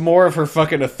there is more of her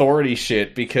fucking authority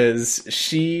shit because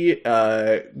she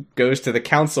goes to the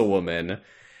councilwoman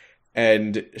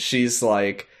and she's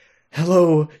like,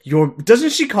 hello,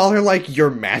 doesn't she call her, your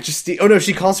majesty? Oh, no,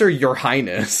 she calls her your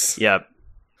highness. Yep.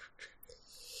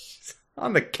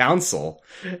 On the council.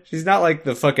 She's not like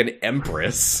the fucking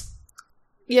empress.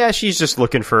 Yeah, she's just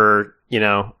looking for,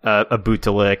 a boot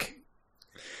to lick.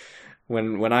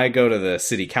 When I go to the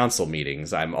city council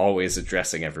meetings, I'm always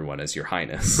addressing everyone as your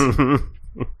highness.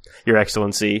 Your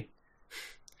excellency.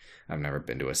 I've never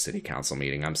been to a city council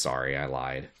meeting. I'm sorry, I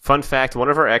lied. Fun fact, one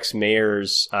of our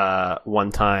ex-mayors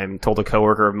one time told a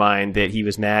coworker of mine that he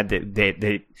was mad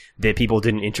that people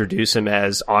didn't introduce him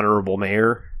as honorable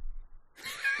mayor.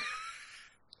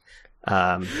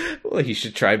 Well, he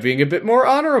should try being a bit more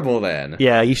honorable then.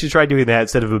 Yeah, you should try doing that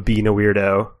instead of being a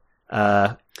weirdo.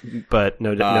 But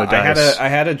no dice. I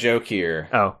had a joke here.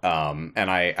 Oh. And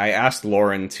I asked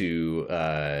Lauren to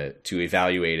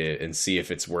evaluate it and see if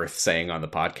it's worth saying on the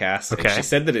podcast. Okay. And she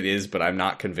said that it is, but I'm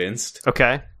not convinced.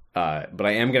 Okay. But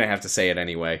I am going to have to say it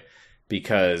anyway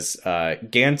because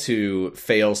Gantu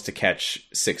fails to catch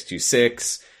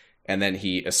 626 and then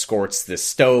he escorts this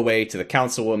stowaway to the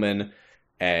councilwoman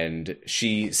and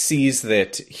she sees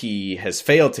that he has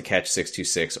failed to catch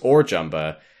 626 or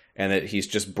Jumba and that he's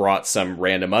just brought some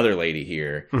random other lady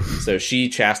here. So she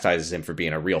chastises him for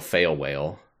being a real fail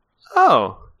whale.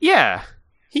 Oh, yeah.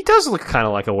 He does look kind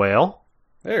of like a whale.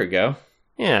 There we go.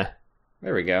 Yeah.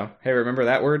 There we go. Hey, remember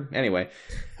that word? Anyway.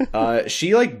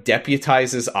 She,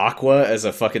 deputizes Aqua as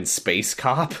a fucking space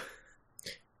cop.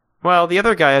 Well, the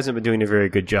other guy hasn't been doing a very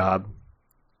good job.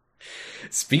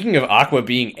 Speaking of Aqua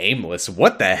being aimless,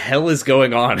 what the hell is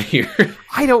going on here?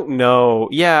 I don't know.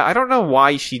 Yeah, I don't know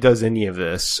why she does any of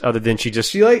this, other than she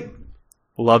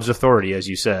loves authority, as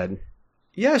you said.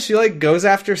 Yeah, she, goes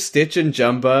after Stitch and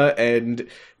Jumba, and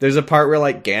there's a part where,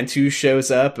 Gantu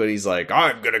shows up, and he's like,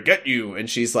 I'm gonna get you, and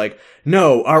she's like,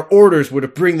 no, our orders were to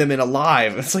bring them in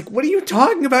alive. It's like, what are you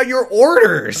talking about, your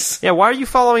orders? Yeah, why are you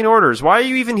following orders? Why are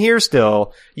you even here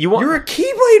still? You're a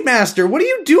Keyblade Master, what are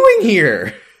you doing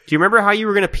here? Do you remember how you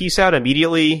were going to peace out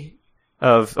immediately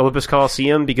of Olympus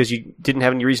Coliseum because you didn't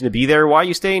have any reason to be there? Why are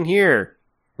you staying here?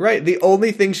 Right, the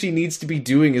only thing she needs to be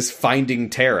doing is finding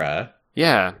Terra.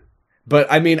 Yeah.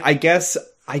 But, I mean, I guess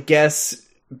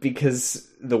because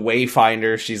the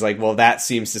Wayfinder, she's like, well, that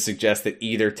seems to suggest that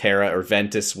either Terra or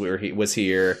Ventus was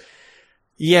here.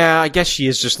 Yeah, I guess she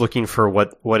is just looking for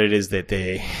what it is that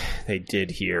they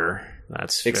did here.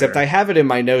 That's Except fair. I have it in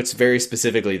my notes very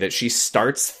specifically that she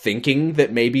starts thinking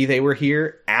that maybe they were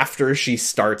here after she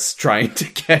starts trying to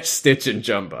catch Stitch and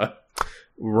Jumba.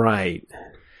 Right.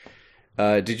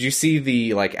 Did you see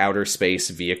the outer space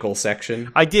vehicle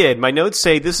section? I did. My notes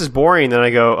say this is boring, then I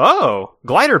go, oh,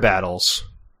 glider battles.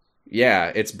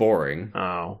 Yeah, it's boring.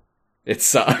 Oh. It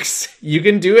sucks. You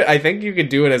can do it. I think you can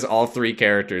do it as all three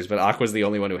characters, but Aqua's the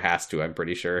only one who has to, I'm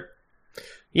pretty sure.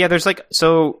 Yeah, there's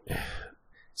so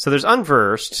there's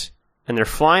Unversed, and they're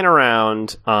flying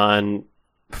around on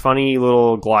funny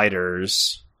little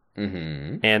gliders,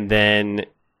 and then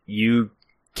you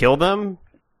kill them?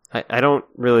 I don't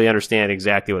really understand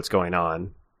exactly what's going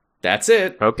on. That's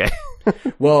it. Okay.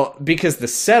 Well, because the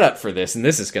setup for this, and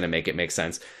this is going to make it make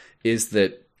sense, is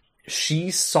that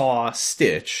she saw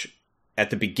Stitch at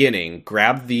the beginning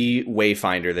grab the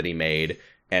Wayfinder that he made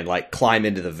and climb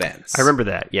into the vents. I remember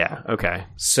that. Yeah. Okay.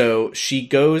 So she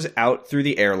goes out through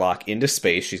the airlock into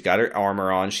space. She's got her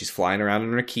armor on. She's flying around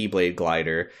in her Keyblade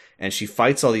glider, and she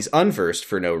fights all these Unversed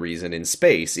for no reason in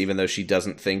space, even though she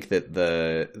doesn't think that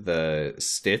the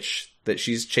Stitch that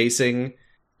she's chasing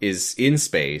is in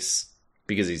space,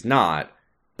 because he's not.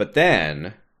 But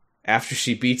then, after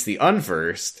she beats the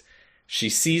Unversed, she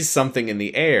sees something in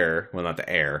the air, well, not the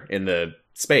air, in the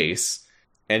space,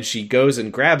 and she goes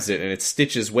and grabs it, and it's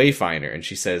Stitch's Wayfinder, and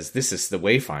she says, "This is the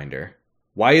Wayfinder.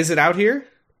 Why is it out here?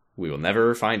 We will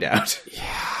never find out."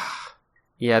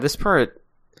 Yeah, this part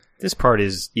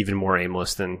is even more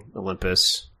aimless than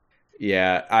Olympus.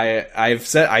 Yeah, I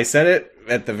said it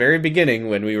at the very beginning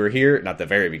when we were here, not the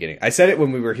very beginning. I said it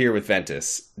when we were here with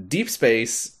Ventus. Deep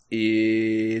Space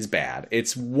is bad.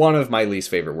 It's one of my least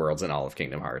favorite worlds in all of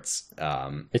Kingdom Hearts.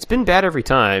 It's been bad every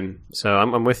time, so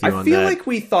I'm with you on that. I feel like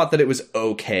we thought that it was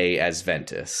okay as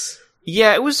Ventus.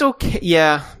 Yeah, it was okay.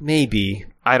 Yeah, maybe.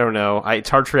 I don't know. It's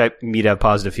hard for me to have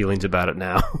positive feelings about it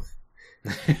now.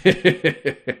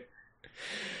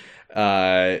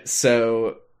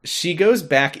 So she goes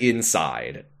back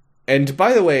inside. And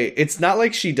by the way, it's not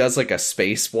like she does a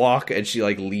spacewalk and she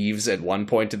leaves at one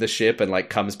point of the ship and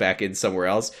comes back in somewhere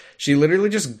else. She literally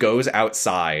just goes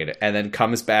outside and then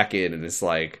comes back in and is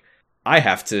like, I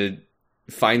have to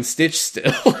find Stitch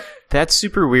still. That's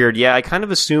super weird. Yeah, I kind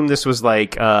of assumed this was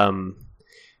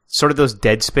sort of those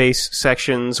Dead Space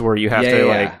sections where you have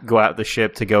to go out the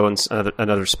ship to go in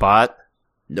another spot.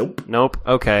 Nope.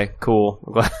 Okay,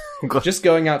 cool. Just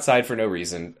going outside for no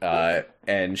reason.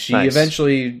 And she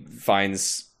eventually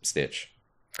finds Stitch.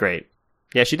 Great.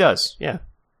 Yeah, she does. Yeah.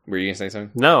 Were you going to say something?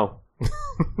 No.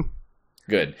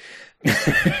 Good.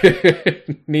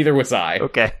 Neither was I.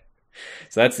 Okay.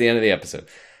 So that's the end of the episode.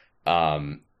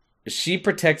 She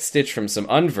protects Stitch from some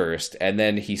Unversed, and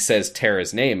then he says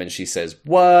Terra's name, and she says,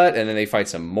 what? And then they fight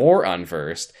some more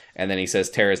Unversed, and then he says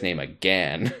Terra's name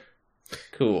again.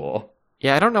 Cool.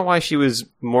 Yeah, I don't know why she was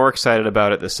more excited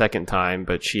about it the second time,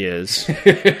 but she is.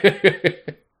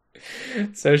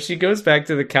 So she goes back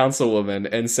to the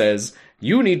councilwoman and says,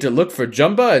 you need to look for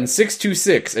Jumba and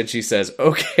 626. And she says,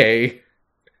 okay.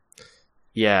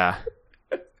 Yeah.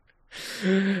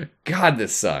 God,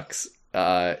 this sucks.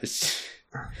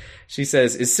 She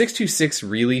says, is 626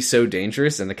 really so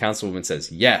dangerous? And the councilwoman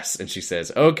says, yes. And she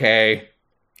says, okay.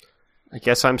 I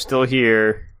guess I'm still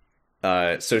here.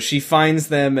 So she finds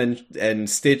them, and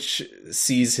Stitch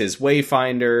sees his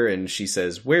Wayfinder, and she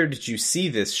says, where did you see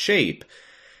this shape?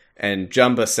 And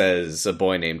Jumba says a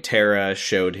boy named Terra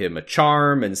showed him a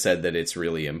charm and said that it's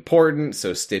really important,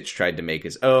 so Stitch tried to make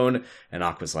his own, and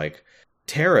Aqua's like,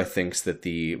 Terra thinks that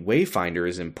the Wayfinder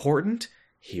is important?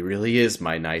 He really is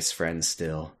my nice friend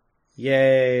still.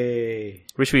 Yay!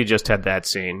 Wish we just had that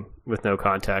scene with no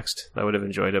context. I would have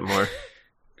enjoyed it more.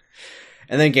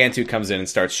 And then Gantu comes in and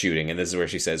starts shooting, and this is where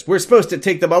she says, we're supposed to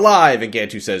take them alive, and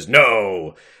Gantu says,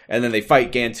 no! And then they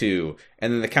fight Gantu,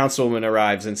 and then the councilwoman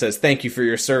arrives and says, thank you for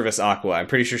your service, Aqua. I'm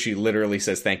pretty sure she literally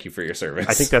says, thank you for your service.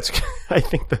 I think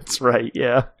that's right,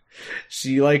 yeah.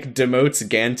 She, demotes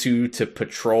Gantu to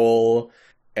patrol,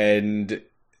 and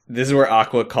this is where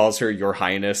Aqua calls her Your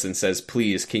Highness and says,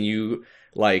 please, can you,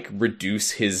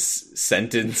 reduce his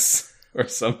sentence or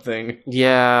something?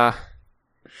 Yeah.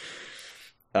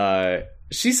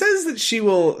 She says that she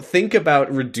will think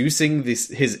about reducing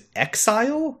his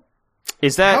exile?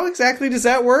 Is that... How exactly does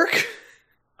that work?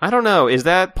 I don't know. Is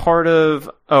that part of...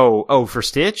 Oh, for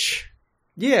Stitch?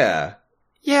 Yeah.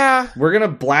 Yeah. We're gonna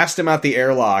blast him out the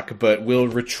airlock, but we'll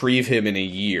retrieve him in a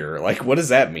year. What does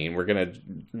that mean? We're gonna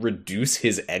reduce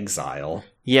his exile?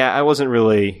 Yeah, I wasn't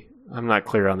really I'm not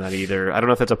clear on that either. I don't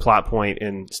know if that's a plot point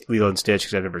in Lilo and Stitch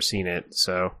because I've never seen it.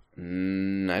 So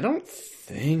I don't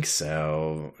think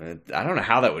so. I don't know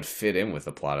how that would fit in with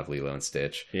the plot of Lilo and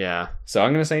Stitch. yeah. So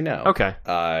I'm going to say no. Okay.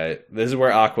 This is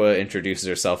where Aqua introduces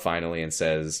herself finally and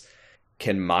says,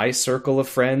 "Can my circle of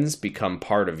friends become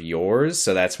part of yours?"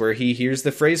 So that's where he hears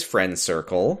the phrase friend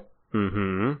circle.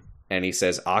 Mm-hmm. And he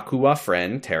says, "Aqua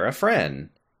friend, terra friend."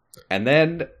 And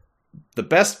then the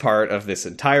best part of this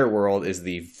entire world is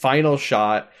the final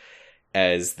shot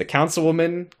as the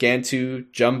councilwoman,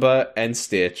 Gantu, Jumba, and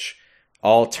Stitch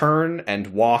all turn and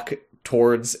walk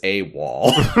towards a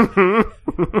wall.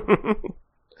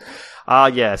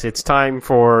 Yes, it's time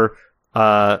for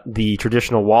the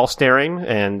traditional wall staring,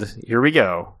 and here we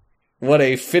go. What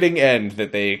a fitting end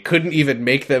that they couldn't even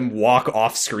make them walk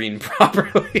off screen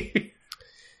properly.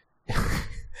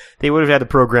 They would have had to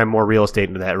program more real estate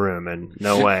into that room, and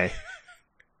no way.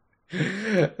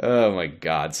 Oh my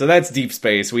god. So that's Deep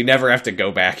Space. We never have to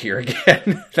go back here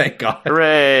again. Thank God.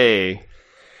 Hooray!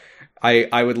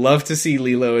 I would love to see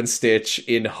Lilo and Stitch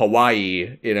in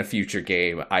Hawaii in a future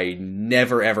game. I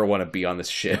never ever want to be on this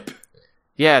ship.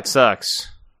 Yeah, it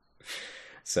sucks.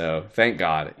 So, thank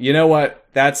God. You know what?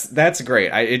 That's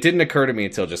great. It didn't occur to me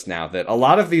until just now that a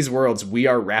lot of these worlds we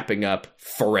are wrapping up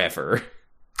forever.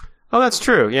 Oh, that's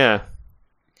true, yeah.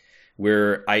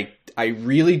 Where I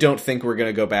really don't think we're going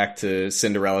to go back to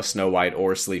Cinderella, Snow White,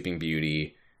 or Sleeping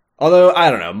Beauty. Although,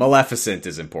 I don't know, Maleficent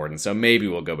is important, so maybe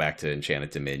we'll go back to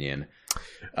Enchanted Dominion.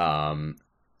 Are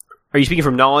you speaking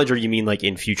from knowledge, or do you mean like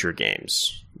in future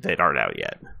games that aren't out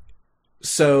yet?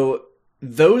 So,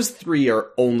 those three are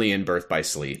only in Birth by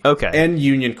Sleep. Okay. And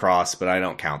Union Cross, but I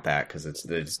don't count that, because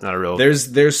it's not a real...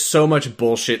 There's so much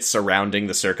bullshit surrounding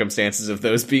the circumstances of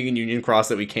those being in Union Cross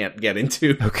that we can't get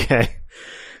into. Okay.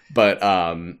 But,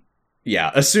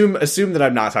 yeah, assume that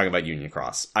I'm not talking about Union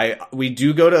Cross. We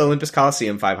do go to Olympus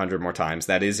Coliseum 500 more times.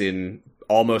 That is in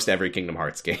almost every Kingdom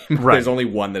Hearts game. Right. There's only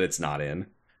one that it's not in.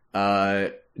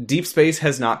 Deep Space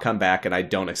has not come back, and I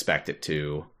don't expect it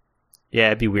to. Yeah,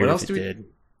 it'd be weird if it did.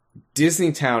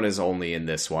 Disney Town is only in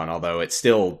this one, although it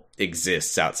still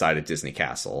exists outside of Disney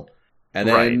Castle. And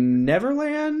then Right.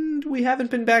 Neverland, we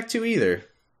haven't been back to either.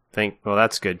 Well,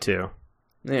 that's good too.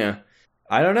 Yeah.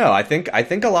 I don't know. I think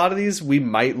a lot of these we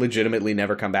might legitimately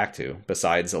never come back to,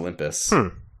 besides Olympus.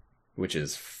 Which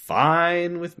is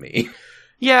fine with me.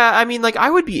 Yeah, I mean, like, I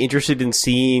would be interested in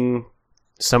seeing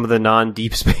some of the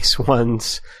non-Deep Space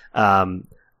ones on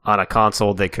a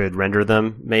console that could render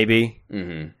them, maybe.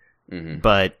 Mm-hmm. Mm-hmm.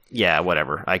 But, yeah,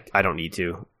 whatever. I don't need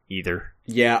to either.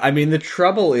 Yeah, I mean, the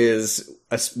trouble is,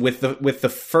 with the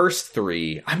first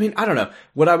three, I mean, I don't know.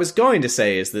 What I was going to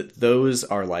say is that those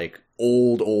are, like,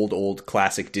 old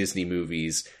classic Disney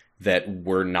movies that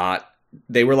were not...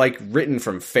 They were, like, written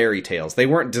from fairy tales. They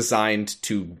weren't designed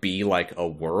to be, like, a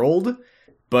world,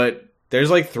 but there's,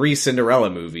 like, 3 Cinderella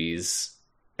movies,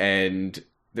 and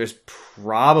there's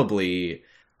probably...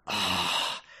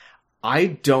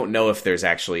 I don't know if there's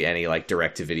actually any, like,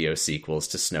 direct-to-video sequels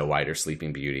to Snow White or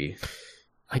Sleeping Beauty.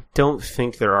 I don't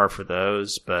think there are for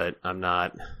those, but I'm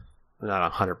not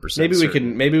 100% Maybe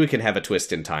certain. Maybe we can have a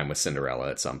twist in time with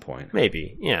Cinderella at some point.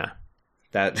 Maybe, yeah.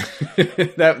 That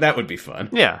that would be fun.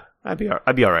 Yeah, I'd be all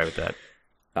right with that.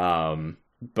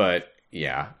 But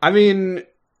yeah, I mean,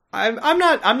 I'm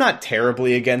not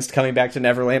terribly against coming back to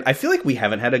Neverland. I feel like we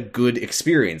haven't had a good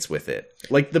experience with it.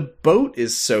 Like, the boat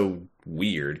is so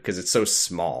weird because it's so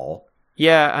small.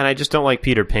 Yeah, and I just don't like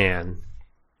Peter Pan.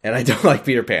 And I don't like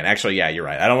Peter Pan. Actually, yeah, you're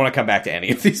right. I don't want to come back to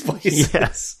any of these places.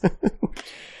 Yes.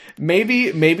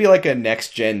 Maybe like a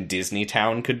next-gen Disney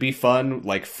town could be fun,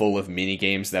 like full of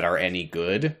mini-games that are any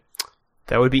good.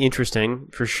 That would be interesting,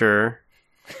 for sure.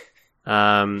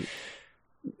 You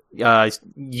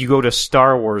go to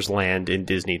Star Wars Land in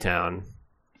Disney Town.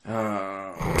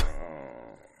 Oh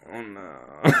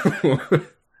no.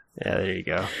 Yeah, there you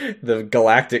go. The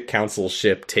Galactic Council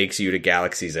ship takes you to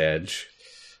Galaxy's Edge.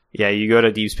 Yeah, you go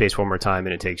to Deep Space one more time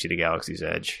and it takes you to Galaxy's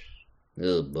Edge.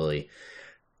 Oh boy.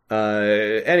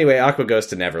 Anyway, Aqua goes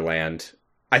to Neverland.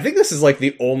 I think this is like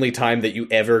the only time that you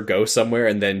ever go somewhere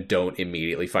and then don't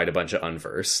immediately fight a bunch of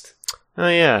unversed. Oh,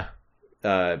 yeah.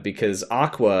 Because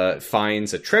Aqua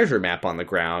finds a treasure map on the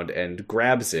ground and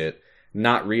grabs it,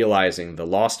 not realizing the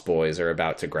Lost Boys are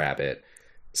about to grab it.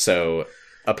 So,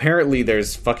 apparently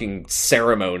there's fucking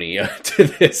ceremony to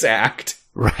this act.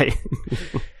 Right.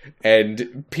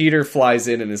 And Peter flies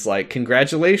in and is like,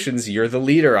 "Congratulations, you're the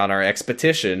leader on our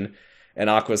expedition." And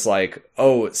Aqua's like,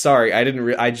 "Oh, sorry, I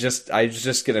didn't. I was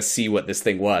just gonna see what this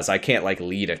thing was. I can't like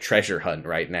lead a treasure hunt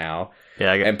right now."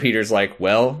 Yeah. And Peter's like,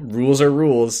 "Well, rules are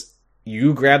rules.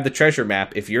 you grab the treasure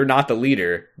map. If you're not the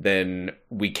leader, then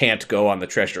we can't go on the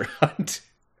treasure hunt.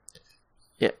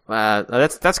 Yeah,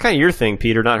 that's kind of your thing,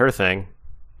 Peter, not her thing.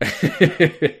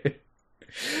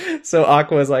 So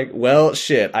Aqua's like, well,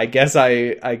 shit, I guess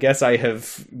I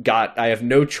have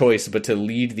no choice but to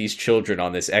lead these children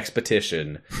on this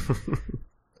expedition.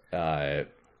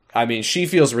 I mean, she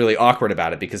feels really awkward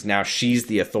about it because now she's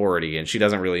the authority and she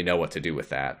doesn't really know what to do with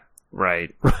that.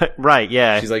 Right,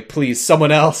 yeah. She's like, please,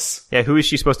 someone else. Yeah, who is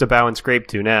she supposed to bow and scrape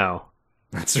to now?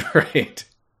 That's right.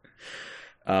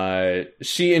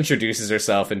 She introduces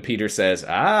herself and Peter says,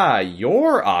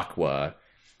 you're Aqua.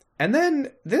 And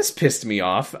then this pissed me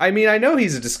off. I mean, I know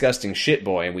he's a disgusting shit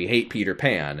boy and we hate Peter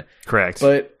Pan. Correct.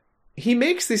 But he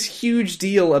makes this huge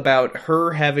deal about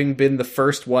her having been the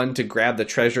first one to grab the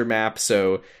treasure map,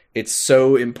 so it's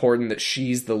so important that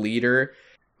she's the leader.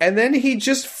 And then he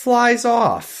just flies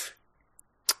off.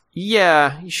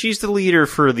 Yeah, she's the leader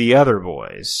for the other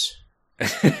boys.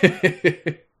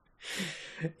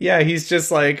 Yeah, he's just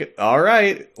like, all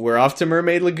right, we're off to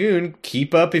Mermaid Lagoon.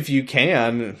 Keep up if you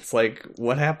can. It's like,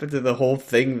 what happened to the whole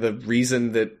thing? The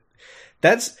reason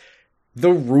that's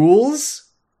the rules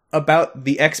about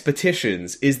the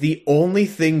expeditions is the only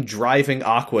thing driving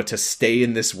Aqua to stay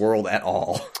in this world at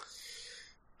all.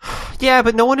 Yeah,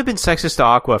 but no one had been sexist to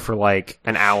Aqua for like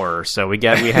an hour, so we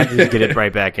had to get it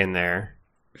right back in there.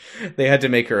 They had to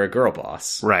make her a girl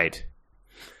boss. Right.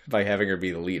 By having her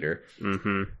be the leader.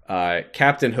 Mm-hmm.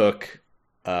 Captain Hook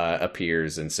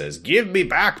appears and says, "Give me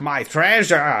back my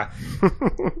treasure!"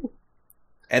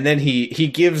 And then he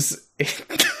gives...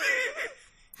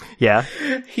 Yeah?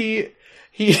 He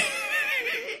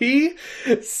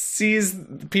sees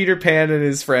Peter Pan and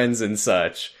his friends and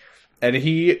such, and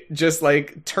he just,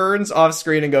 like, turns off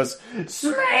screen and goes,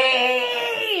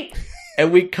 "Smee!"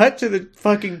 And we cut to the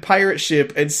fucking pirate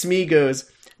ship, and Smee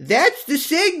goes, "That's the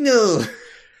signal!"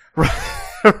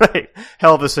 Right.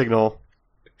 Hell of a signal.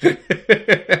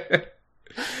 The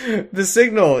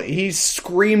signal. He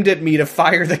screamed at me to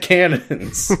fire the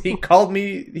cannons. He called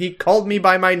me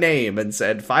by my name and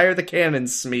said, "Fire the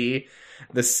cannons, Smee.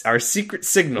 Our secret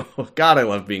signal." God, I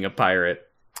love being a pirate.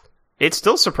 It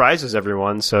still surprises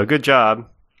everyone, so good job.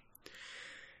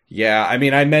 Yeah, I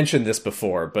mean, I mentioned this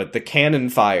before, but the cannon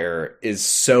fire is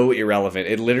so irrelevant.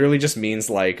 It literally just means,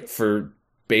 like, for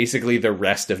basically the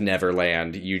rest of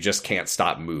Neverland, you just can't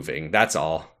stop moving. That's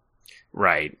all.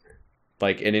 Right.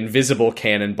 Like, an invisible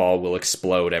cannonball will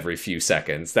explode every few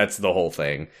seconds. That's the whole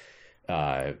thing.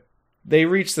 They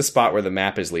reach the spot where the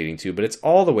map is leading to, but it's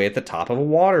all the way at the top of a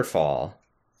waterfall.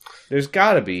 There's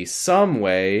gotta be some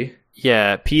way.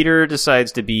 Yeah, Peter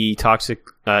decides to be toxic,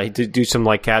 to do some,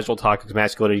 like, casual toxic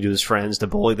masculinity to his friends to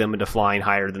bully them into flying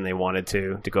higher than they wanted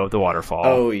to go up the waterfall.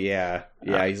 Oh, yeah.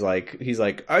 Yeah, he's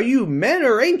like, "Are you men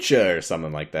or ain't you?" or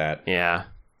something like that. Yeah.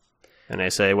 And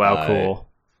they say, "Wow, cool."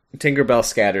 Tinkerbell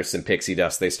scatters some pixie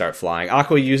dust, they start flying.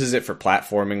 Aqua uses it for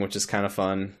platforming, which is kind of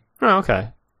fun. Oh, okay.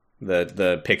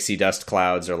 The pixie dust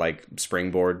clouds are like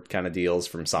springboard kind of deals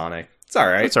from Sonic. It's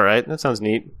alright. It's alright, that sounds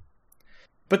neat.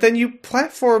 But then you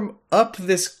platform up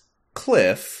this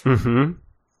cliff, mm-hmm.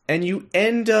 and you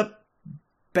end up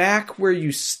back where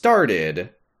you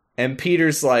started, and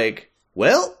Peter's like,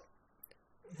 "Well,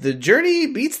 the journey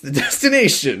beats the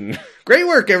destination. Great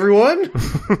work, everyone."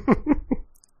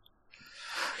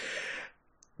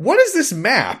 What is this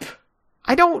map?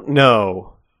 I don't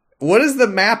know. What does the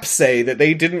map say that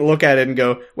they didn't look at it and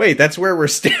go, "Wait, that's where we're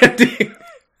standing"?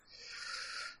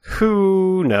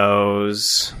 Who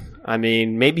knows? I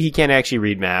mean, maybe he can't actually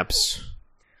read maps.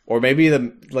 Or maybe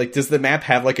does the map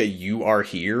have like a "you are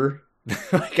here"?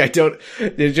 Like,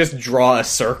 they just draw a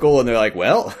circle and they're like,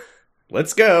 "Well,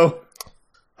 let's go."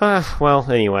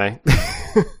 Well, anyway.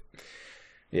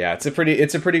 Yeah, it's a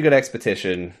pretty good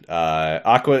expedition.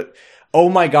 Aqua, oh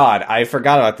my god, I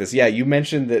forgot about this. Yeah, you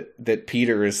mentioned that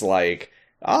Peter is like,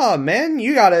 "Oh man,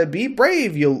 you gotta be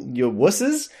brave, you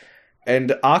wusses."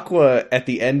 And Aqua, at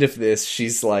the end of this,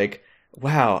 she's like,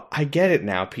 "Wow, I get it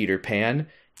now, Peter Pan.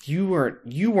 You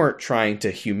weren't trying to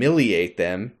humiliate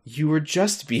them. You were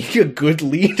just being a good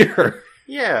leader."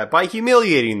 Yeah, by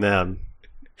humiliating them.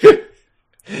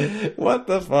 What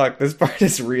the fuck? This part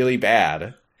is really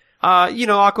bad.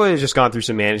 Aqua has just gone through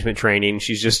some management training.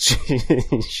 She's just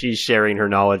she's sharing her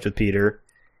knowledge with Peter.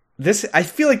 I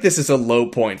feel like this is a low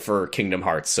point for Kingdom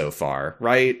Hearts so far,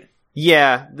 right?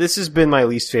 Yeah, this has been my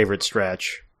least favorite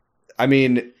stretch. I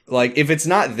mean, like, if it's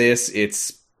not this,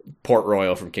 it's Port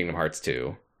Royal from Kingdom Hearts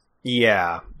 2.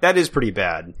 Yeah, that is pretty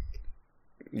bad.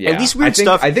 Yeah, at least weird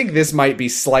stuff. I think this might be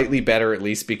slightly better, at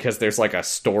least because there's like a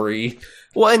story.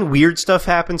 Well, and weird stuff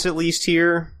happens at least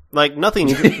here. Like, nothing...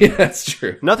 Yeah, that's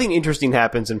true. Nothing interesting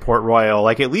happens in Port Royal.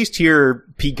 Like, at least here,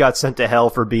 Pete got sent to hell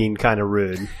for being kind of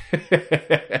rude.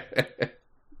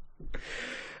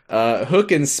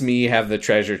 Hook and Smee have the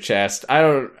treasure chest. I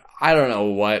don't know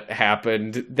what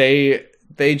happened. They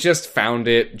just found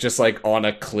it just like on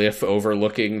a cliff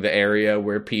overlooking the area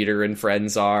where Peter and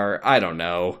friends are. I don't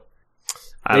know.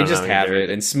 They just have it,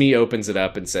 and Smee opens it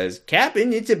up and says,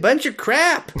 "Captain, it's a bunch of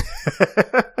crap."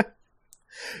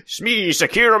 Smee,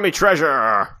 secure me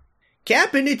treasure.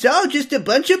 Captain, it's all just a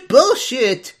bunch of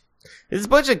bullshit. It's a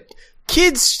bunch of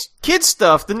kids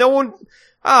stuff that no one...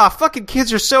 fucking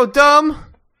kids are so dumb.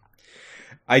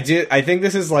 I think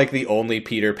this is like the only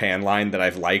Peter Pan line that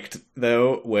I've liked,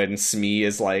 though, when Smee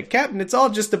is like, "Captain, it's all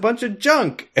just a bunch of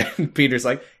junk." And Peter's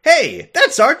like, "Hey,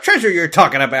 that's our treasure you're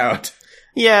talking about."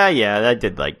 Yeah, I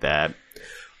did like that.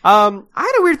 I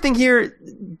had a weird thing here.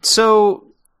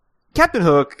 So, Captain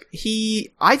Hook,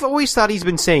 I've always thought he's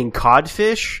been saying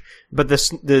codfish, but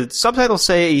the subtitles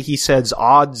say he says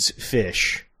odds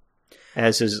fish.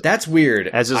 That's weird.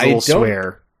 As his little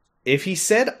swear. If he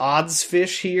said odds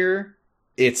fish here,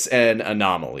 it's an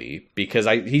anomaly, because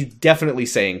he's definitely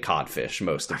saying codfish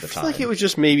most of the time. I feel like it was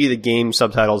just maybe the game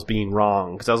subtitles being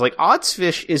wrong, because I was like, odds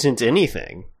fish isn't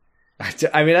anything.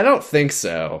 I mean, I don't think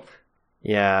so.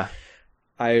 Yeah.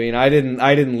 I mean, I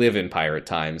didn't live in pirate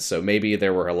times, so maybe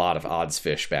there were a lot of odds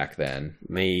fish back then.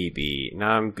 Maybe.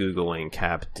 Now I'm Googling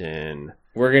Captain.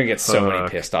 We're gonna get so many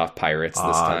pissed off pirates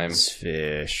this time. Odds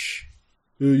fish.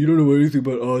 You don't know anything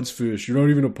about odds fish. You're not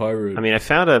even a pirate. I mean, I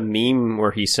found a meme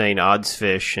where he's saying odds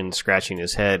fish and scratching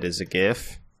his head as a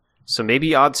gif. So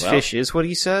maybe odds fish is what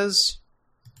he says?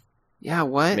 Yeah,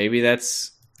 what? Maybe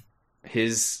that's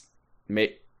his...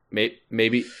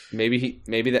 Maybe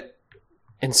that...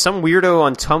 And some weirdo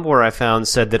on Tumblr I found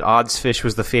said that odds fish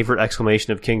was the favorite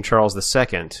exclamation of King Charles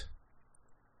II.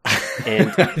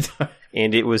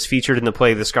 And it was featured in the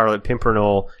play The Scarlet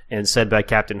Pimpernel and said by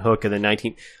Captain Hook in the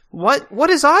 19... What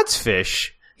is odds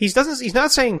fish? He's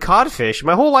not saying codfish.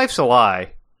 My whole life's a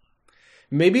lie.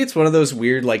 Maybe it's one of those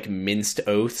weird, like, minced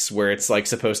oaths where it's, like,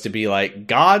 supposed to be, like,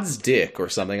 God's dick or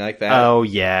something like that. Oh,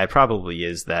 yeah, it probably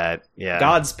is that. Yeah.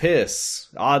 God's piss.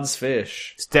 Odds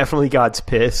fish. It's definitely God's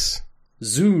piss.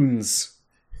 Zoons.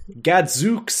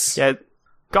 Gadzooks. Yeah.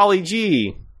 Golly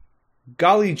gee.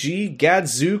 Golly gee,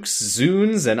 gadzooks,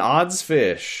 zoons, and odds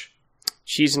fish.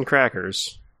 Cheese and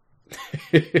crackers.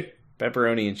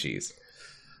 Pepperoni and cheese.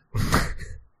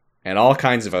 And all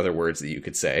kinds of other words that you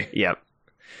could say. Yep.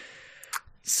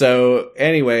 So,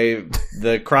 anyway,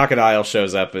 the crocodile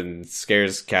shows up and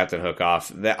scares Captain Hook off.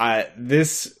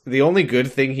 The only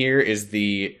good thing here is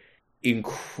the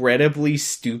incredibly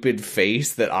stupid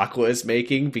face that Aqua is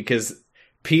making, because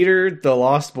Peter, the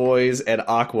Lost Boys, and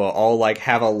Aqua all, like,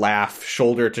 have a laugh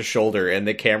shoulder to shoulder, and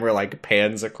the camera, like,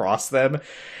 pans across them.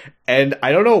 And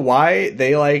I don't know why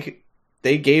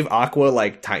they gave Aqua,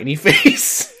 like, tiny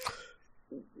face.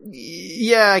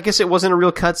 Yeah, I guess it wasn't a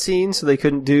real cutscene, so they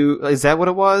couldn't do... Is that what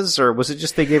it was? Or was it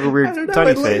just they gave a weird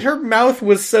tiny face? Her mouth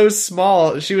was so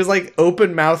small. She was, like,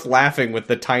 open mouth laughing with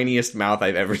the tiniest mouth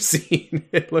I've ever seen.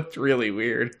 It looked really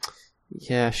weird.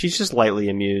 Yeah, she's just lightly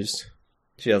amused.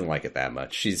 She doesn't like it that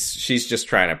much. She's just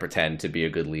trying to pretend to be a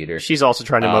good leader. She's also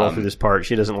trying to muddle through this part.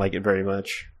 She doesn't like it very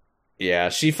much. Yeah,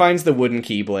 she finds the wooden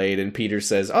keyblade, and Peter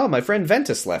says, "Oh, my friend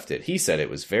Ventus left it. He said it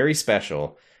was very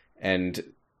special." And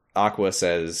Aqua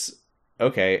says,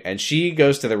 "Okay," and she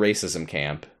goes to the racism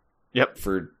camp. Yep.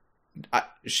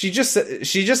 She just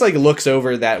like looks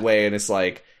over that way, and it's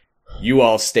like, "You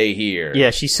all stay here."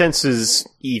 Yeah, she senses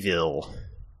evil.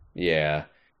 Yeah,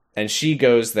 and she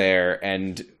goes there,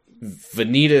 and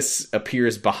Vanitas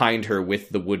appears behind her with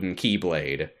the wooden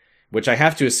keyblade, which I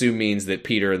have to assume means that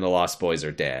Peter and the Lost Boys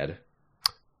are dead.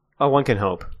 Oh, one can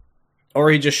hope.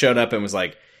 Or he just showed up and was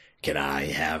like, "Can I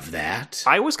have that?"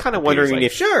 I was kind of wondering like,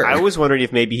 if... Sure. I was wondering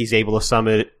if maybe he's able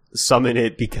to summon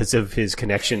it because of his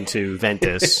connection to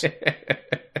Ventus.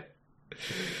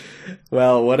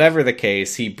 Well, whatever the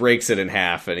case, he breaks it in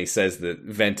half, and he says that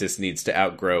Ventus needs to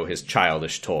outgrow his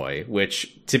childish toy,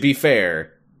 which, to be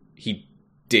fair, he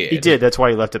did. He did, that's why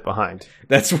he left it behind.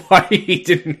 That's why he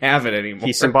didn't have it anymore.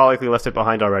 He symbolically left it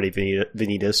behind already,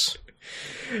 Vanitas.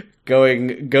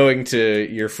 Going to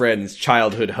your friend's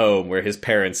childhood home where his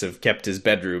parents have kept his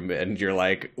bedroom, and you're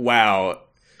like, wow,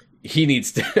 he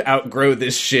needs to outgrow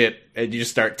this shit, and you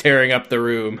just start tearing up the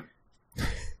room.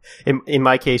 In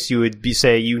my case, you would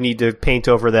say you need to paint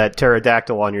over that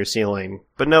pterodactyl on your ceiling.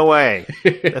 But no way.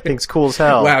 That thing's cool as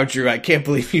hell. Wow, Drew, I can't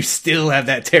believe you still have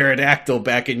that pterodactyl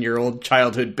back in your old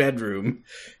childhood bedroom.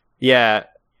 Yeah.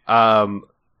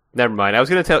 Never mind. I was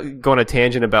going to go on a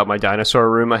tangent about my dinosaur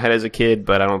room I had as a kid,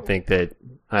 but I don't think that...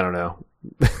 I don't know.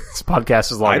 This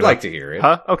podcast is long I'd enough. like to hear it.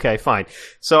 Huh? Okay, fine.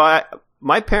 So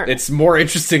my parents... It's more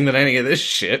interesting than any of this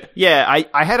shit. Yeah,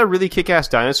 I had a really kick-ass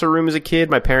dinosaur room as a kid.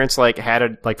 My parents, for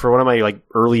one of my,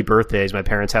 early birthdays, my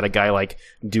parents had a guy,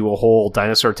 do a whole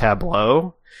dinosaur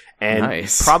tableau. And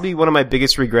nice. Probably one of my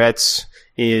biggest regrets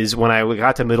is when I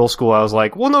got to middle school, I was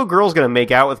like, well, no girl's gonna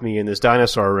make out with me in this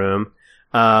dinosaur room.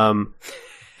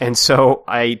 And so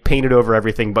I painted over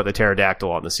everything but the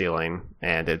pterodactyl on the ceiling,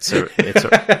 and it's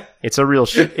a real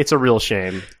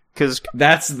shame. Because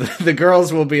that's the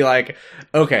girls will be like,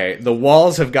 okay, the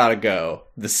walls have got to go.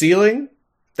 The ceiling,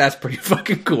 that's pretty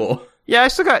fucking cool. Yeah, I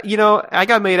still got, I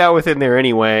got made out with in there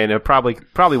anyway, and it probably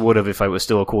would have if I was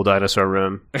still a cool dinosaur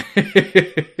room.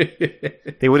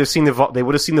 They would have seen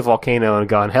the volcano and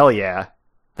gone, hell yeah,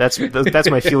 that's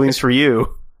my feelings for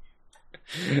you.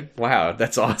 Wow,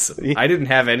 that's awesome. I didn't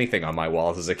have anything on my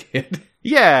walls as a kid.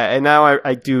 Yeah, and now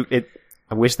I do it.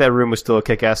 I wish that room was still a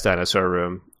kick-ass dinosaur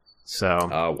room. So.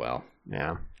 Oh well.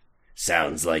 Yeah.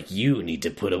 Sounds like you need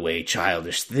to put away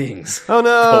childish things. Oh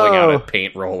no! Pulling out a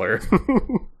paint roller.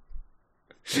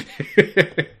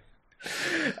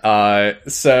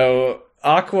 So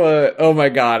Aqua, oh my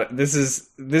god, this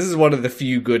is one of the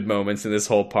few good moments in this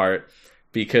whole part,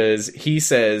 because he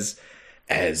says,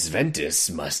 as Ventus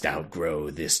must outgrow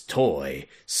this toy,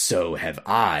 so have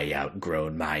I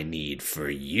outgrown my need for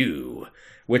you.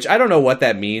 Which I don't know what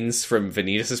that means from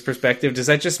Vanitas' perspective. Does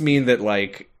that just mean that,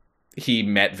 he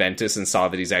met Ventus and saw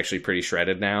that he's actually pretty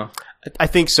shredded now? I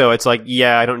think so. It's I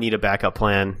don't need a backup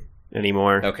plan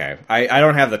anymore. Okay. I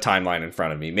don't have the timeline in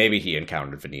front of me. Maybe he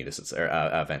encountered Ventus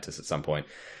at some point.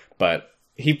 But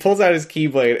he pulls out his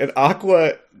Keyblade, and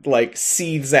Aqua,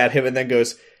 seethes at him and then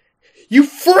goes, "You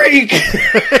freak!"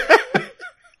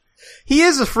 He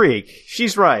is a freak.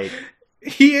 She's right.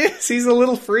 He is. He's a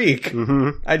little freak.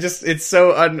 Mm-hmm. It's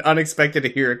so unexpected to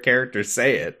hear a character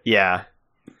say it. Yeah.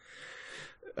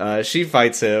 She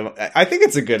fights him. I think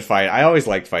it's a good fight. I always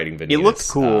liked fighting Vanitas. It looked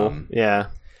cool. Yeah.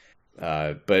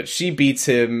 But she beats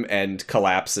him and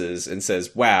collapses and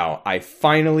says, wow, I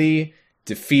finally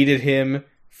defeated him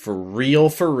for real,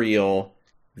 for real.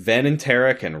 Ven and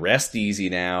Terra can rest easy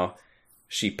now.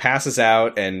 She passes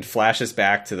out and flashes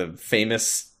back to the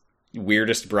famous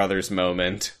Weirdest Brothers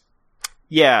moment.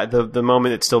 Yeah, the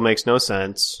moment that still makes no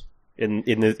sense in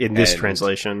this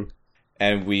translation.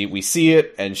 And we see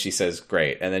it, and she says,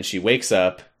 great. And then she wakes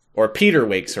up, or Peter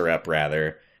wakes her up,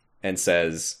 rather, and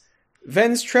says,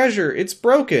 Ven's treasure, it's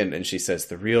broken. And she says,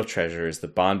 the real treasure is the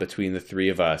bond between the three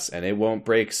of us, and it won't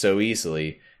break so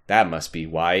easily. That must be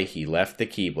why he left the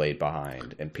Keyblade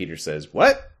behind. And Peter says,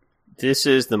 what? This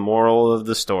is the moral of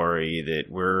the story that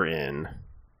we're in.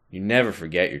 You never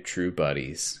forget your true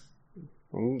buddies.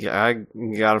 I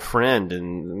got a friend,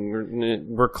 and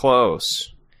we're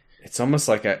close. It's almost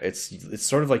like it's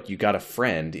sort of like you got a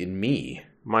friend in me.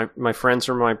 My friends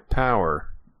are my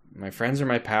power. My friends are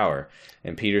my power.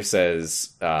 And Peter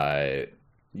says,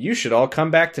 you should all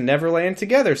come back to Neverland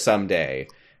together someday.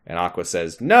 And Aqua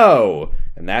says, no!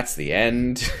 And that's the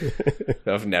end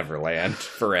of Neverland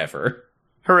forever.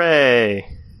 Hooray!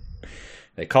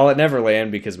 They call it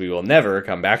Neverland because we will never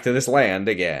come back to this land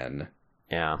again.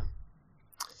 Yeah.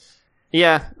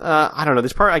 Yeah, I don't know.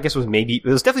 This part, I guess, it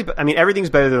was definitely, I mean, everything's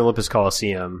better than Olympus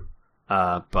Coliseum,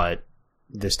 but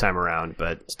this time around,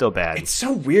 but still bad. It's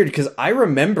so weird, because I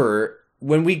remember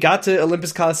when we got to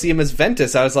Olympus Coliseum as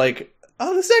Ventus, I was like,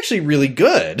 oh, this is actually really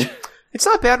good. It's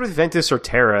not bad with Ventus or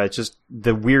Terra, it's just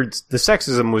the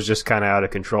sexism was just kind of out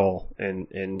of control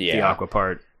in the Aqua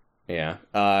part. Yeah.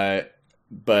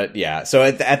 But yeah, so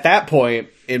at that point,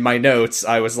 in my notes,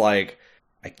 I was like,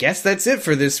 I guess that's it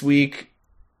for this week.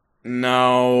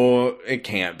 No, it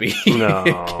can't be. No.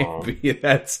 It can't be.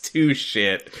 That's too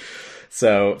shit.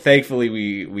 So, thankfully,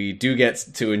 we do get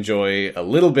to enjoy a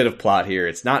little bit of plot here.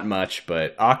 It's not much,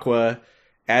 but Aqua,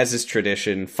 as is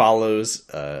tradition, follows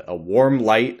a warm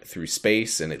light through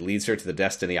space, and it leads her to the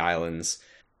Destiny Islands.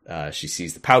 She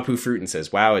sees the Paupu fruit and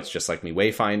says, wow, it's just like me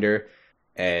Wayfinder.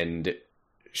 And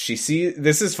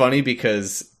this is funny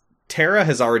because Terra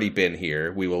has already been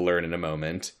here, we will learn in a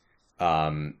moment.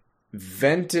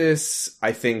 Ventus,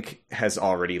 I think, has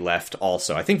already left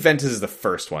also. I think Ventus is the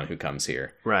first one who comes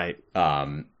here. Right.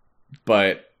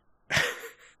 But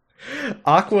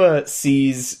Aqua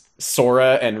sees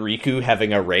Sora and Riku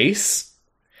having a race,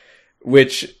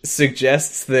 which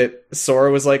suggests that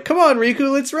Sora was like, come on, Riku,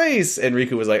 let's race. And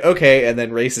Riku was like, okay, and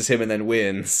then races him and then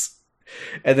wins.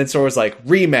 And then Sora's like,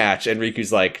 rematch. And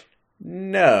Riku's like,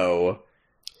 no.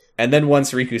 And then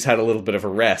once Riku's had a little bit of a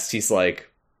rest, he's like,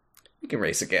 we can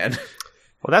race again.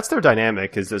 Well, that's their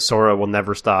dynamic, is that Sora will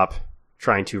never stop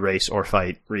trying to race or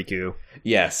fight Riku.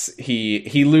 Yes,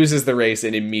 he loses the race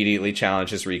and immediately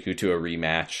challenges Riku to a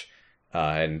rematch.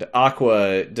 And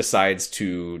Aqua decides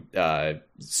to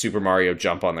Super Mario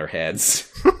jump on their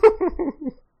heads.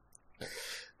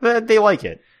 They like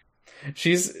it.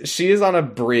 She is on a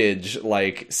bridge,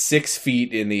 like 6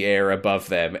 feet in the air above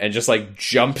them, and just like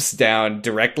jumps down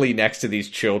directly next to these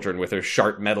children with her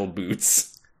sharp metal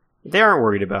boots. They aren't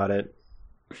worried about it.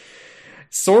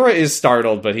 Sora is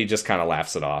startled, but he just kind of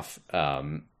laughs it off.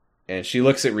 And she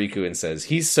looks at Riku and says,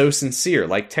 "He's so sincere,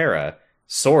 like Terra.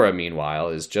 Sora, meanwhile,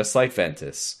 is just like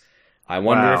Ventus. I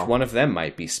wonder if one of them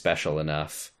might be special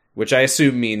enough." Which I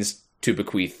assume means to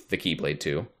bequeath the Keyblade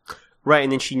to. Right,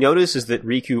 and then she notices that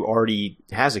Riku already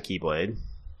has a Keyblade.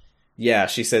 Yeah,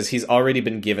 she says he's already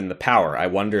been given the power. I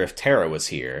wonder if Terra was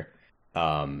here.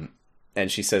 And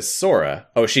she says, Sora.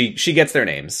 Oh, she gets their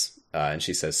names. And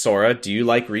she says, Sora, do you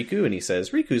like Riku? And he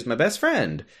says, Riku's my best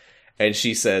friend. And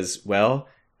she says, well,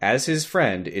 as his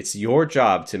friend, it's your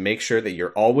job to make sure that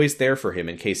you're always there for him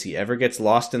in case he ever gets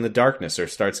lost in the darkness or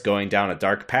starts going down a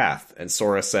dark path. And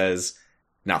Sora says,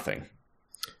 nothing.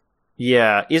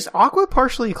 Yeah, is Aqua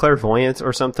partially clairvoyant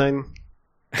or something?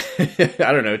 I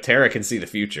don't know. Terra can see the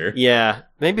future. Yeah,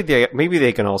 maybe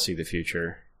they can all see the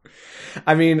future.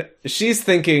 I mean, she's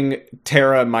thinking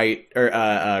Terra might, or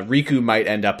Riku might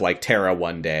end up like Terra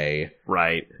one day.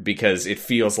 Right. Because it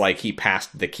feels like he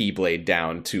passed the Keyblade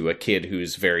down to a kid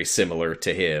who's very similar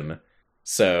to him.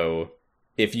 So,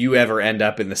 if you ever end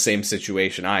up in the same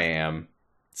situation I am,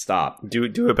 stop.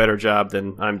 Do a better job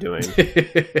than I'm doing.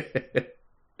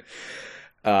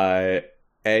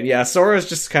 And yeah, Sora's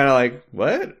just kind of like,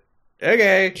 what?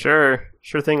 Okay.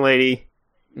 Sure thing, lady.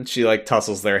 And she like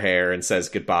tussles their hair and says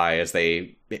goodbye as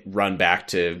they run back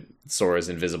to Sora's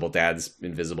invisible dad's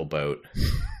invisible boat.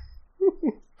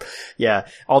 Yeah,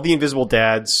 all the invisible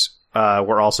dads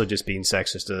were also just being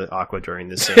sexist to Aqua during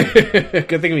this scene.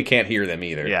 Good thing we can't hear them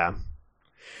either. Yeah.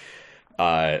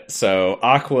 So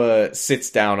Aqua sits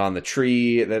down on the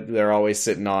tree that they're always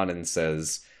sitting on and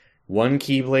says, one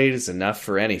Keyblade is enough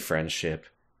for any friendship.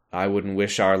 I wouldn't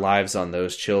wish our lives on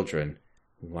those children.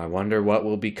 I wonder what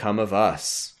will become of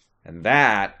us. And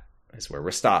that is where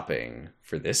we're stopping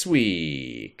for this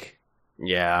week.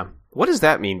 Yeah. What does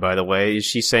that mean, by the way? Is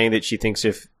she saying that she thinks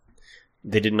if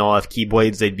they didn't all have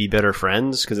Keyblades, they'd be better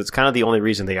friends? Because it's kind of the only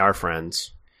reason they are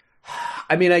friends.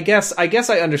 I mean, I guess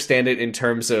I understand it in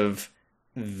terms of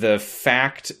the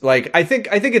fact, like, I think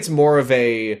it's more of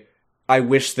a, I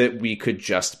wish that we could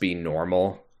just be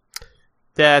normal.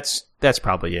 That's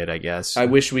probably it, I guess. I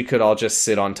wish we could all just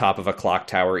sit on top of a clock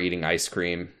tower eating ice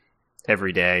cream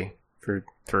every day for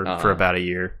about a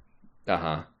year.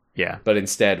 Uh-huh. Yeah. But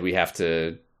instead we have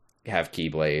to have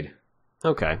Keyblade.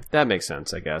 Okay, that makes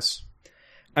sense, I guess.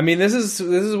 I mean, this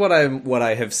is what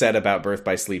I have said about Birth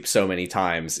by Sleep so many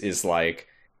times is like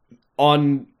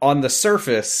on the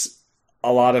surface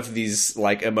a lot of these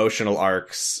like emotional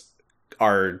arcs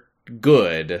are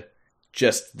good.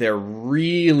 Just they're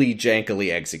really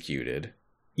jankily executed.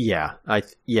 Yeah,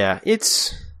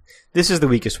 this is the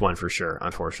weakest one for sure,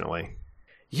 unfortunately.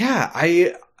 Yeah,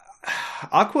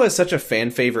 Aqua is such a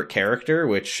fan favorite character,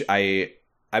 which I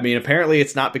mean, apparently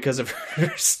it's not because of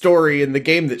her story in the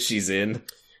game that she's in.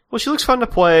 Well, she looks fun to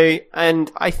play,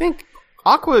 and I think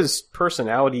Aqua's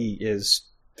personality is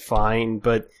fine,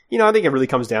 but I think it really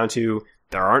comes down to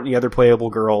there aren't any other playable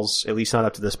girls, at least not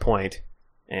up to this point.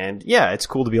 And yeah, it's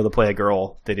cool to be able to play a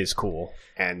girl that is cool.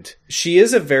 And she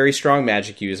is a very strong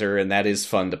magic user, and that is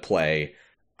fun to play.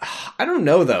 I don't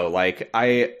know though. Like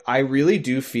I really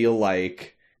do feel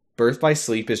like Birth by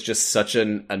Sleep is just such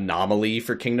an anomaly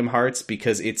for Kingdom Hearts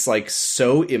because it's like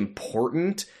so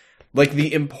important. Like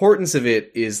the importance of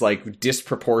it is like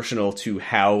disproportional to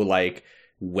how like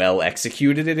well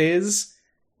executed it is.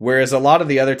 Whereas a lot of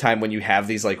the other time when you have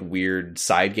these like weird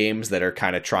side games that are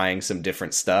kind of trying some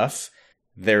different stuff,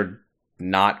 they're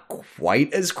not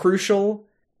quite as crucial.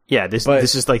 Yeah, this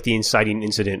is like the inciting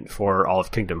incident for all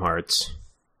of Kingdom Hearts.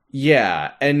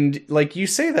 Yeah, and like you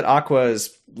say that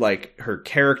Aqua's like her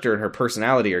character and her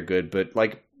personality are good, but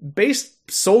like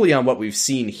based solely on what we've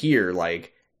seen here,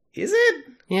 like is it?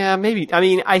 Yeah, maybe. I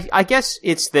mean, I guess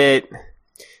it's that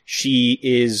she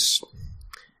is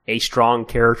a strong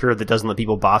character that doesn't let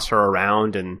people boss her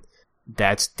around, and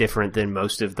that's different than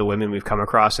most of the women we've come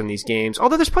across in these games.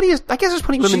 Although there's plenty of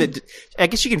women that, I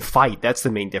guess she can fight. That's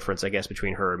the main difference, I guess,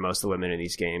 between her and most of the women in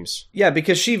these games. Yeah,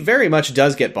 because she very much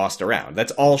does get bossed around.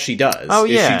 That's all she does. Oh,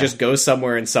 yeah. She just goes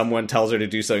somewhere and someone tells her to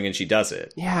do something and she does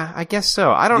it. Yeah, I guess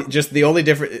so. Just the only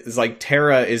difference is like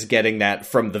Terra is getting that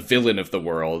from the villain of the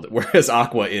world, whereas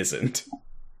Aqua isn't.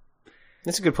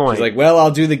 That's a good point. She's like, well,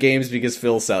 I'll do the games because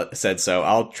Phil said so.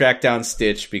 I'll track down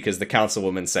Stitch because the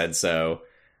councilwoman said so.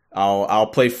 I'll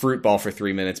play Fruit Ball for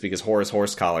 3 minutes because Horace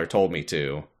Horsecollar told me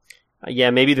to.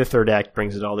 Yeah, maybe the third act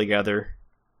brings it all together.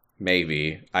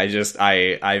 Maybe. I've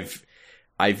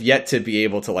yet to be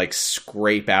able to like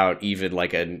scrape out even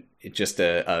like a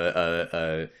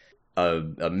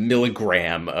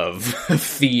milligram of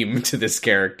theme to this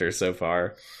character so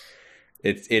far.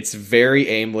 It's very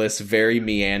aimless, very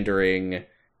meandering.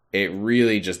 It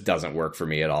really just doesn't work for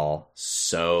me at all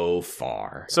so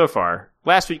far.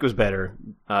 Last week was better,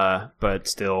 but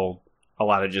still a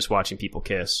lot of just watching people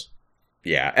kiss.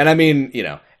 Yeah, and I mean, you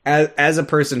know, as a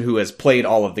person who has played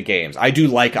all of the games, I do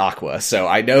like Aqua, so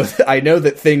I know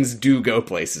that things do go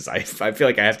places. I feel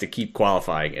like I have to keep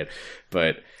qualifying it,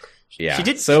 but yeah, she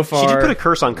did put a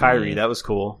curse on Kyrie. That was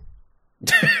cool.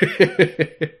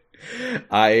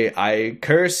 I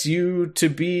curse you to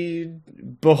be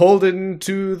beholden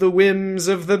to the whims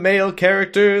of the male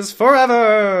characters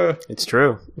forever. It's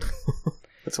true.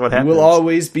 That's what happens. You will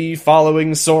always be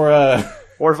following Sora.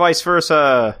 Or vice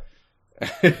versa.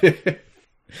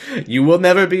 You will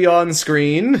never be on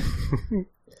screen.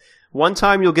 One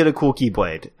time you'll get a cool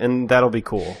Keyblade, and that'll be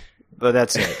cool. But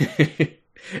that's it.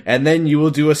 And then you will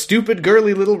do a stupid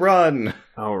girly little run.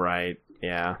 All right.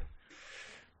 Yeah.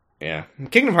 Yeah.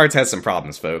 Kingdom Hearts has some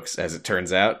problems, folks, as it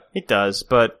turns out. It does,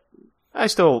 but I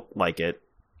still like it.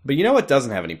 But you know what doesn't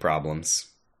have any problems?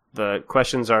 The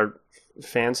questions our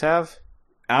fans have?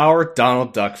 Our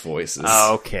Donald Duck voices.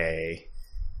 Okay.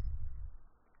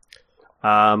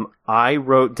 I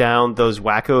wrote down those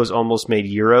wackos almost made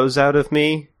euros out of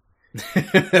me.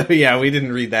 Yeah, we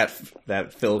didn't read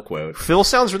that Phil quote. Phil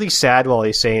sounds really sad while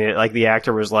he's saying it, like the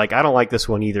actor was like, I don't like this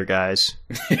one either, guys.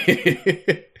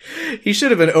 He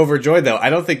should have been overjoyed, though. I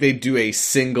don't think they do a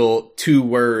single 2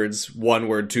 words, 1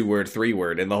 word, 2 word, 3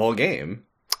 word in the whole game.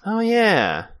 Oh,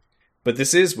 yeah. But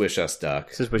this is Wish Us Duck.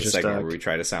 This is Wish Us Duck. Where we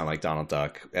try to sound like Donald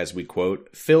Duck, as we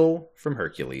quote Phil from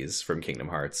Hercules from Kingdom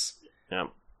Hearts. Yeah.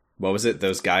 What was it?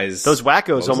 Those guys... Those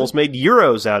wackos almost made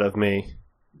euros out of me.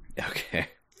 Okay.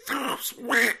 Those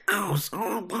wackos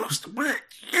almost made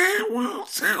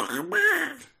euros out of me.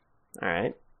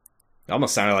 Alright. It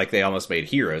almost sounded like they almost made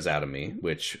heroes out of me,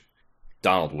 which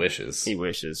Donald wishes. He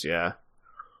wishes, yeah.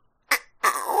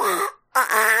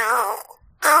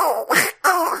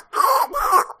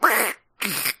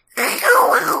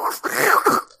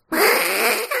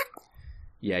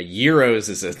 Yeah, Euros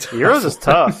is a tough Euros is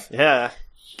tough, yeah.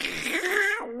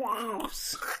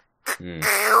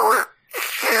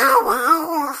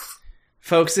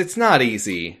 Folks, it's not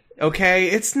easy. Okay,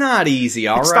 it's not easy.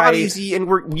 All right, it's not easy, and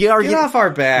we are getting off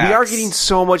our backs. We are getting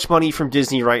so much money from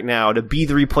Disney right now to be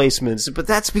the replacements, but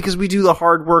that's because we do the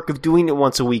hard work of doing it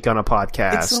once a week on a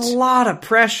podcast. It's a lot of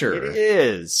pressure. It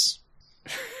is.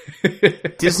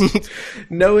 Disney,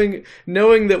 knowing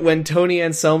that when Tony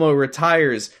Anselmo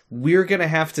retires, we're gonna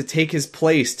have to take his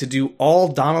place to do all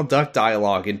Donald Duck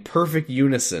dialogue in perfect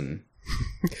unison.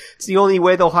 It's the only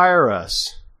way they'll hire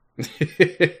us.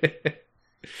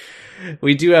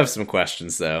 We do have some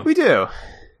questions, though. We do.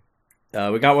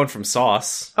 We got one from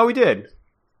Sauce. Oh, we did.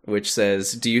 Which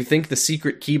says, do you think the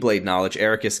secret Keyblade knowledge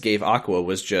Ericus gave Aqua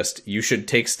was just, you should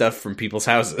take stuff from people's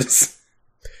houses?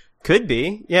 Could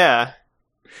be, yeah.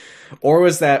 Or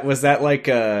was that like,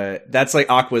 that's like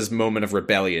Aqua's moment of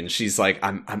rebellion. She's like,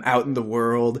 I'm out in the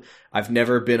world. I've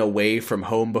never been away from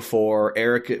home before.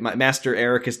 My master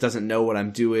Ericus doesn't know what I'm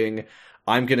doing.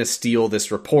 I'm gonna steal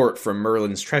this report from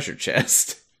Merlin's treasure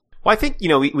chest. Well, I think,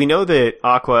 we know that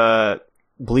Aqua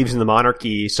believes in the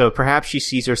monarchy, so perhaps she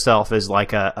sees herself as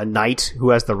like a knight who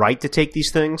has the right to take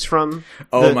these things from...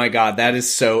 Oh my god, that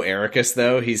is so Ericus,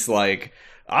 though. He's like,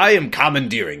 I am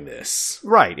commandeering this.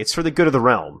 Right, it's for the good of the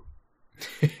realm.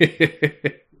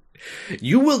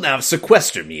 You will now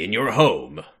sequester me in your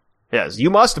home. Yes, you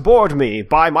must board me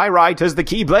by my right as the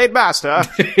Keyblade Master.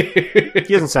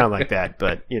 He doesn't sound like that,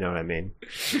 but you know what I mean.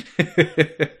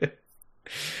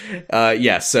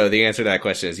 Yes, so the answer to that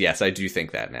question is yes, I do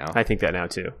think that now. I think that now,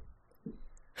 too.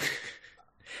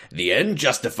 The end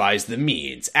justifies the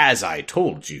means, as I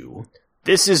told you.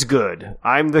 This is good.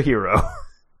 I'm the hero.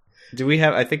 Do we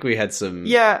have... I think we had some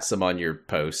some on your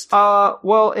post.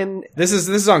 Well, and... This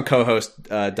is on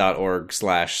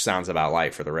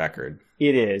cohost.org/soundsaboutlight for the record.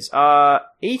 It is.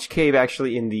 HCave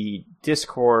actually in the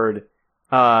Discord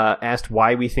asked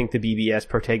why we think the BBS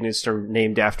protagonists are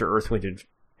named after Earth, Wind,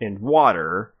 and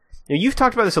Water. You've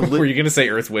talked about this a little... Were you going to say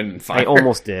Earth, Wind, and Fire? I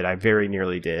almost did. I very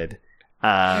nearly did.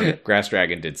 Grass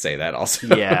Dragon did say that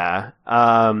also. Yeah.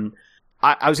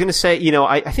 I was going to say,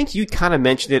 I think you kind of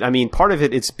mentioned it. I mean, part of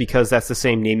it's because that's the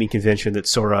same naming convention that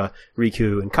Sora,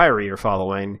 Riku, and Kairi are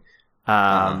following.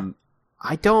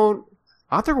 I don't.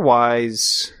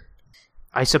 Otherwise,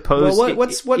 I suppose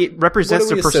what it represents what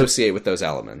do we the person associate with those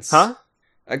elements, huh?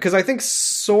 Because I think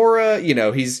Sora,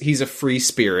 he's a free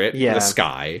spirit in the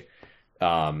sky,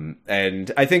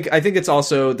 and I think it's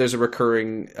also there's a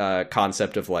recurring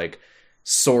concept of like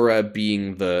Sora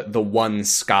being the one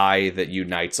sky that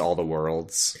unites all the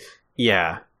worlds.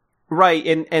 Yeah, right,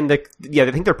 and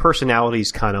I think their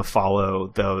personalities kind of follow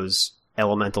those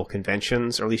elemental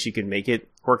conventions, or at least you can make it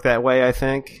work that way. I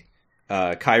think.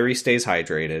 Kairi stays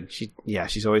hydrated.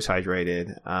 She's always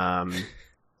hydrated.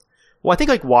 Well, I think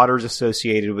like water's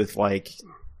associated with like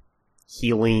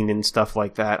healing and stuff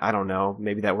like that. I don't know.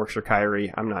 Maybe that works for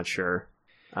Kairi. I'm not sure.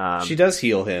 She does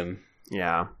heal him.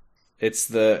 Yeah.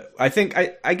 It's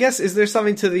I guess, is there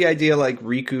something to the idea like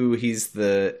Riku, he's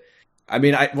the... I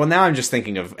mean, now I'm just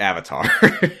thinking of Avatar.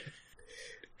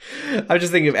 I'm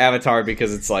just thinking of Avatar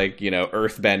because it's like,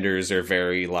 earthbenders are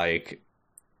very like,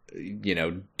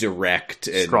 direct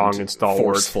and strong and stalwart.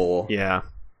 Forceful. Yeah.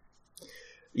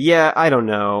 Yeah, I don't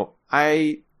know.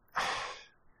 I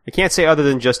can't say other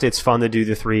than just it's fun to do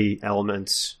the three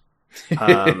elements. That's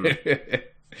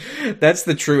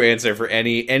the true answer for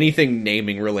anything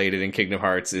naming related in Kingdom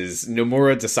Hearts is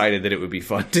Nomura decided that it would be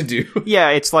fun to do. Yeah,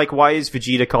 it's like, why is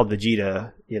Vegeta called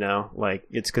Vegeta? Like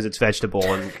it's because it's vegetable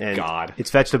and God,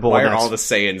 it's vegetable. Why are all the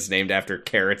Saiyans named after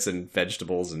carrots and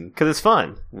vegetables and? Because it's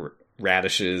fun.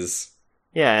 Radishes.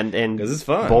 Yeah, and because it's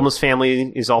fun. Bulma's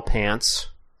family is all pants.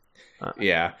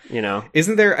 Yeah.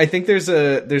 Isn't there, I think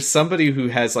there's somebody who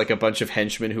has like a bunch of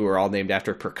henchmen who are all named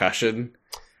after percussion.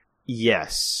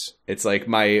 Yes. It's like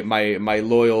my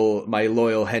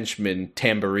loyal henchman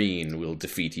Tambourine will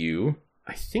defeat you.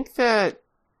 I think that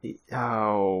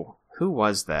who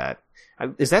was that?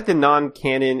 Is that the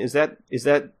non-canon? Is that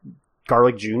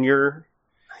Garlic Jr.? It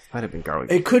might have been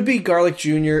Garlic. It could be Garlic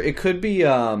Jr. It could be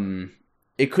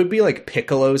like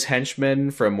Piccolo's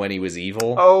henchman from when he was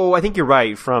evil. Oh, I think you're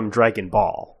right, from Dragon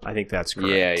Ball. I think that's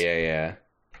correct.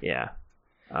 Yeah.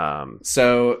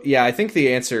 So, yeah, I think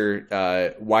the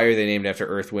answer, why are they named after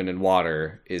Earth, Wind, and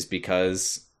Water, is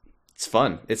because it's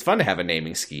fun. It's fun to have a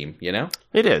naming scheme,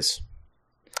 It is.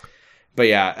 But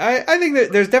yeah, I think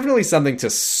that there's definitely something to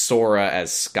Sora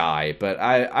as Sky, but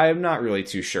I'm not really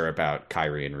too sure about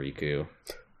Kairi and Riku.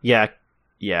 Yeah,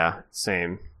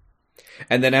 same.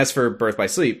 And then as for Birth by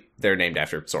Sleep, they're named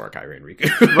after Sora, Kairi, and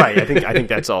Riku. Right, I think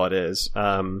that's all it is.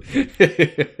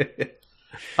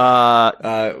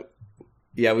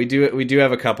 Yeah, we do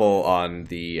have a couple on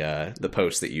the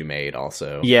post that you made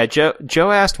also. Yeah,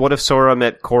 Joe asked, what if Sora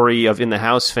met Corey of In the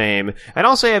House fame? And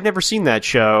I'll say I've never seen that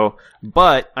show,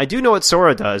 but I do know what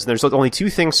Sora does, and there's only two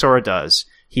things Sora does.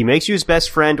 He makes you his best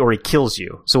friend, or he kills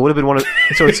you. So it would have been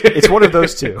it's one of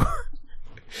those two.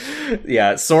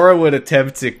 Yeah, Sora would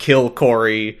attempt to kill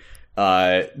Corey.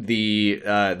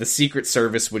 The Secret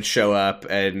Service would show up,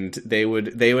 and they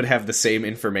would have the same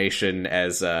information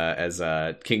as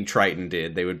King Triton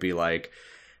did. They would be like,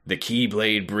 the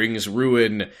Keyblade brings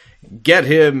ruin. Get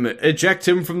him, eject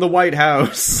him from the White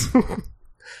House.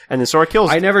 And then Sora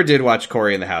kills. I never did watch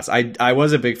Corey in the House. I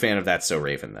was a big fan of That's So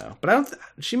Raven though, but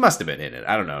she must have been in it.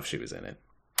 I don't know if she was in it.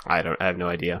 I have no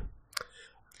idea.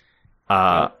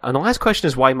 And the last question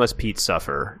is, why must Pete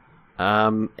suffer?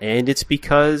 And it's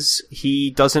because he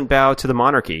doesn't bow to the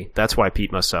monarchy. That's why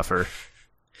Pete must suffer.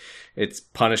 It's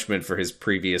punishment for his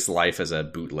previous life as a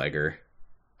bootlegger.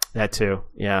 That too,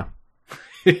 yeah.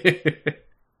 So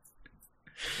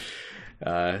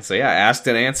yeah, asked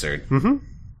and answered. Mm-hmm.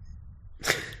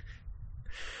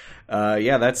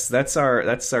 Yeah, that's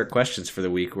our questions for the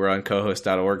week. We're on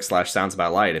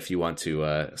cohost.org/soundsaboutlight if you want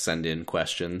to send in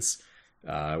questions.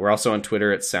 We're also on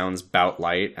Twitter at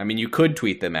soundsboutlight. I mean, you could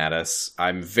tweet them at us.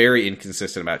 I'm very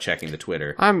inconsistent about checking the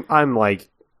Twitter. I'm like,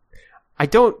 I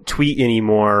don't tweet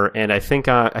anymore, and I think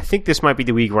this might be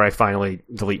the week where I finally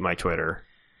delete my Twitter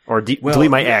or delete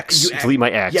my X. Delete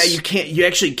my X. Yeah, you can't. You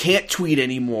actually can't tweet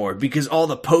anymore because all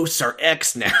the posts are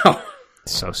X now.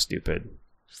 So stupid.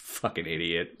 Fucking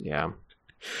idiot. Yeah.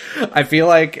 I feel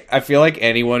like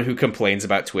anyone who complains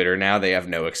about Twitter now, they have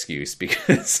no excuse,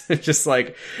 because just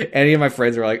like any of my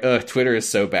friends are like, "Ugh, Twitter is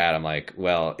so bad." I'm like,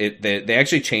 well, they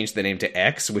actually changed the name to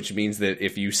X, which means that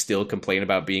if you still complain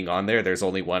about being on there, there's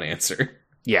only one answer.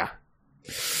 Yeah.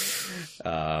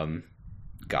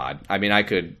 God, I mean, I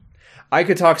could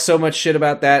talk so much shit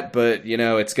about that, but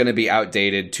it's going to be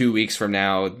outdated. 2 weeks from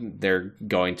now, they're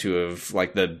going to have,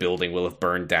 like, the building will have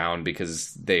burned down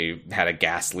because they had a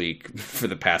gas leak for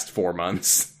the past 4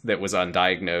 months that was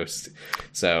undiagnosed.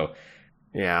 So,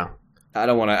 yeah. I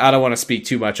don't want to speak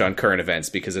too much on current events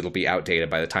because it'll be outdated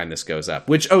by the time this goes up.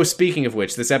 Speaking of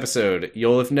which, this episode,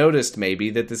 you'll have noticed maybe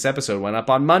that this episode went up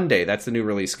on Monday. That's the new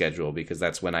release schedule because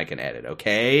that's when I can edit.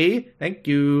 Okay? Thank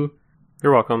you.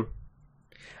 You're welcome.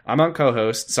 I'm on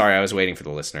co-host. Sorry, I was waiting for the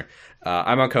listener.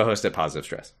 I'm on co-host at Positive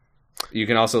Stress. You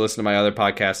can also listen to my other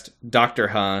podcast, Dr.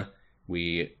 Huh.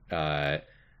 We,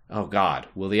 oh God,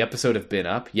 will the episode have been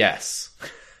up? Yes.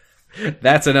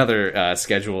 That's another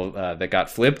schedule that got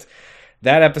flipped.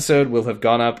 That episode will have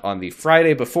gone up on the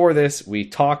Friday before this. We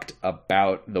talked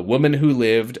about The Woman Who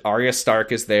Lived. Arya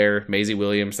Stark is there. Maisie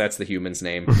Williams, that's the human's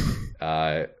name.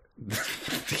 The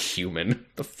human?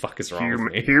 The fuck is wrong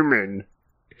with me? Human.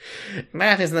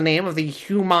 That is the name of the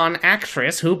human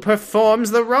actress who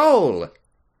performs the role.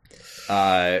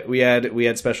 We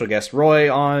had special guest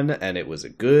Roy on, and it was a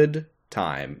good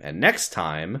time. And next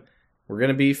time, we're going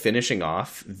to be finishing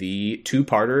off the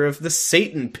two-parter of the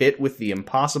Satan Pit with the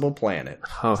Impossible Planet.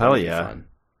 Oh, hell yeah. Fun.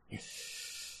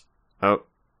 Oh,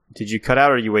 did you cut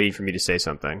out, or are you waiting for me to say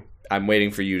something? I'm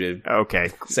waiting for you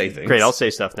to say things. Great, I'll say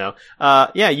stuff now.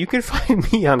 Yeah, you can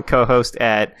find me on co-host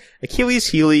at Achilles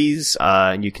Heelys,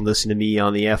 and you can listen to me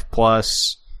on the F+. I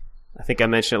think I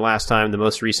mentioned it last time, the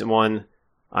most recent one.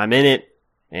 I'm in it,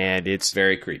 and it's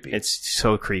very creepy. It's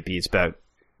so creepy. It's about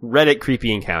Reddit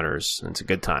creepy encounters. It's a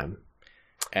good time.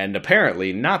 And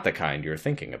apparently not the kind you're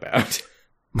thinking about.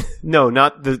 No,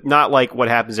 not like what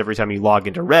happens every time you log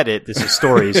into Reddit. This is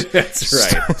stories. That's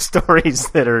right.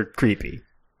 Stories that are creepy.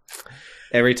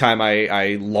 Every time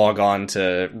I log on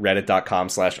to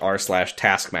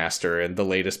reddit.com/r/taskmaster and the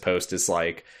latest post is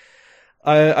like,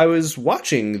 I was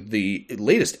watching the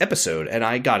latest episode and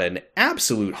I got an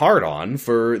absolute hard-on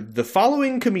for the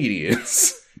following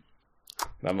comedians.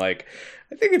 I'm like,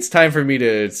 I think it's time for me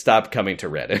to stop coming to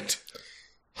Reddit.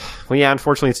 Well, yeah,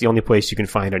 unfortunately, it's the only place you can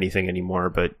find anything anymore,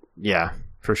 but yeah,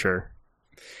 for sure.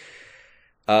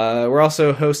 We're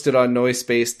also hosted on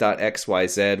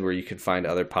noisepace.xyz, where you can find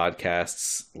other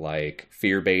podcasts like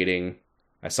Fear Baiting.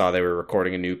 I saw they were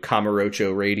recording a new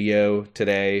Kamurocho radio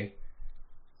today.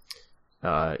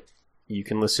 You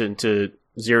can listen to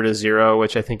 0 to 0,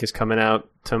 which I think is coming out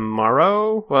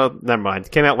tomorrow. Well, never mind.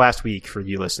 It came out last week for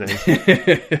you listening.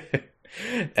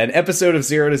 An episode of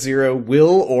 0 to 0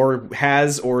 will or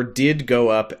has or did go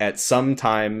up at some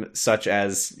time, such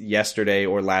as yesterday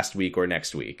or last week or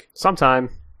next week. Sometime.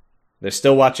 They're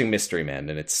still watching Mystery Men,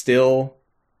 and it's still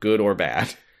good or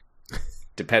bad,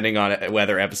 depending on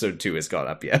whether episode 2 has gone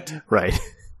up yet. Right.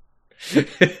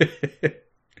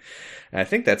 I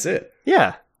think that's it.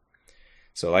 Yeah.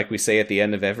 So like we say at the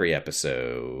end of every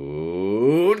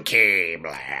episode,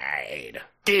 Keyblade.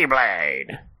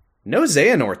 Keyblade. No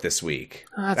Xehanort this week.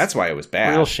 That's why it was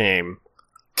bad. Real shame.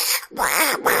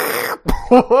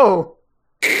 Whoa.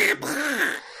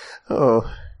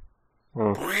 Oh.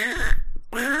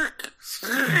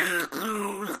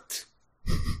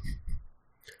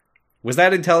 Was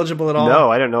that intelligible at all?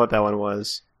 No, I don't know what that one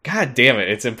was. God damn it.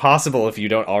 It's impossible if you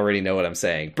don't already know what I'm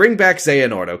saying. Bring back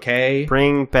Xehanort, okay?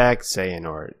 Bring back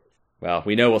Xehanort. Well,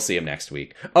 we know we'll see him next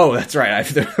week. Oh, that's right.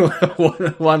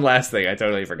 One last thing. I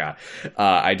totally forgot.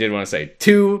 I did want to say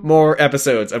 2 more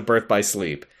episodes of Birth by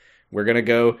Sleep. We're going to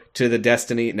go to the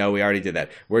Destiny. No, we already did that.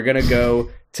 We're going to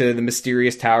go to the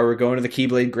Mysterious Tower. We're going to the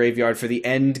Keyblade Graveyard for the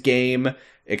end game.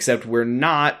 Except we're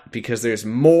not, because there's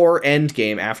more end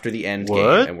game after the end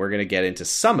game. And we're going to get into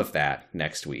some of that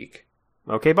next week.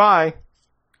 Okay, bye.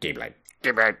 Keyblade.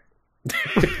 Keyblade.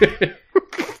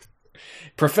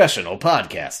 Professional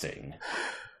podcasting.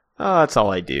 Oh, that's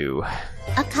all I do.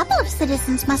 A couple of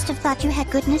citizens must have thought you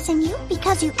had goodness in you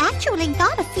because you actually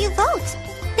got a few votes.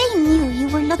 They knew you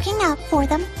were looking out for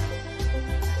them.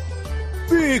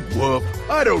 Big whoop.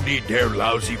 I don't need their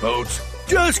lousy votes.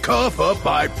 Just cough up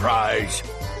my prize.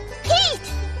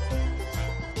 Pete!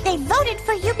 They voted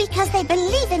for you because they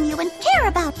believe in you and care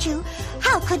about you.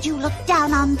 How could you look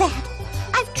down on that?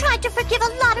 I've tried to forgive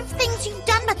a lot of things you've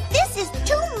done, but this is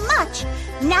too much.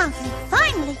 Now you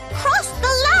finally crossed the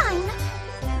line.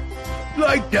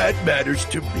 Like that matters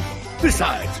to me.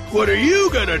 Besides, what are you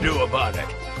gonna do about it?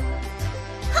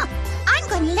 Huh, I'm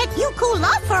going to let you cool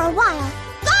off for a while.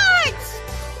 Guards!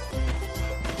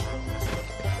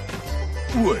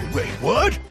 Wait, what?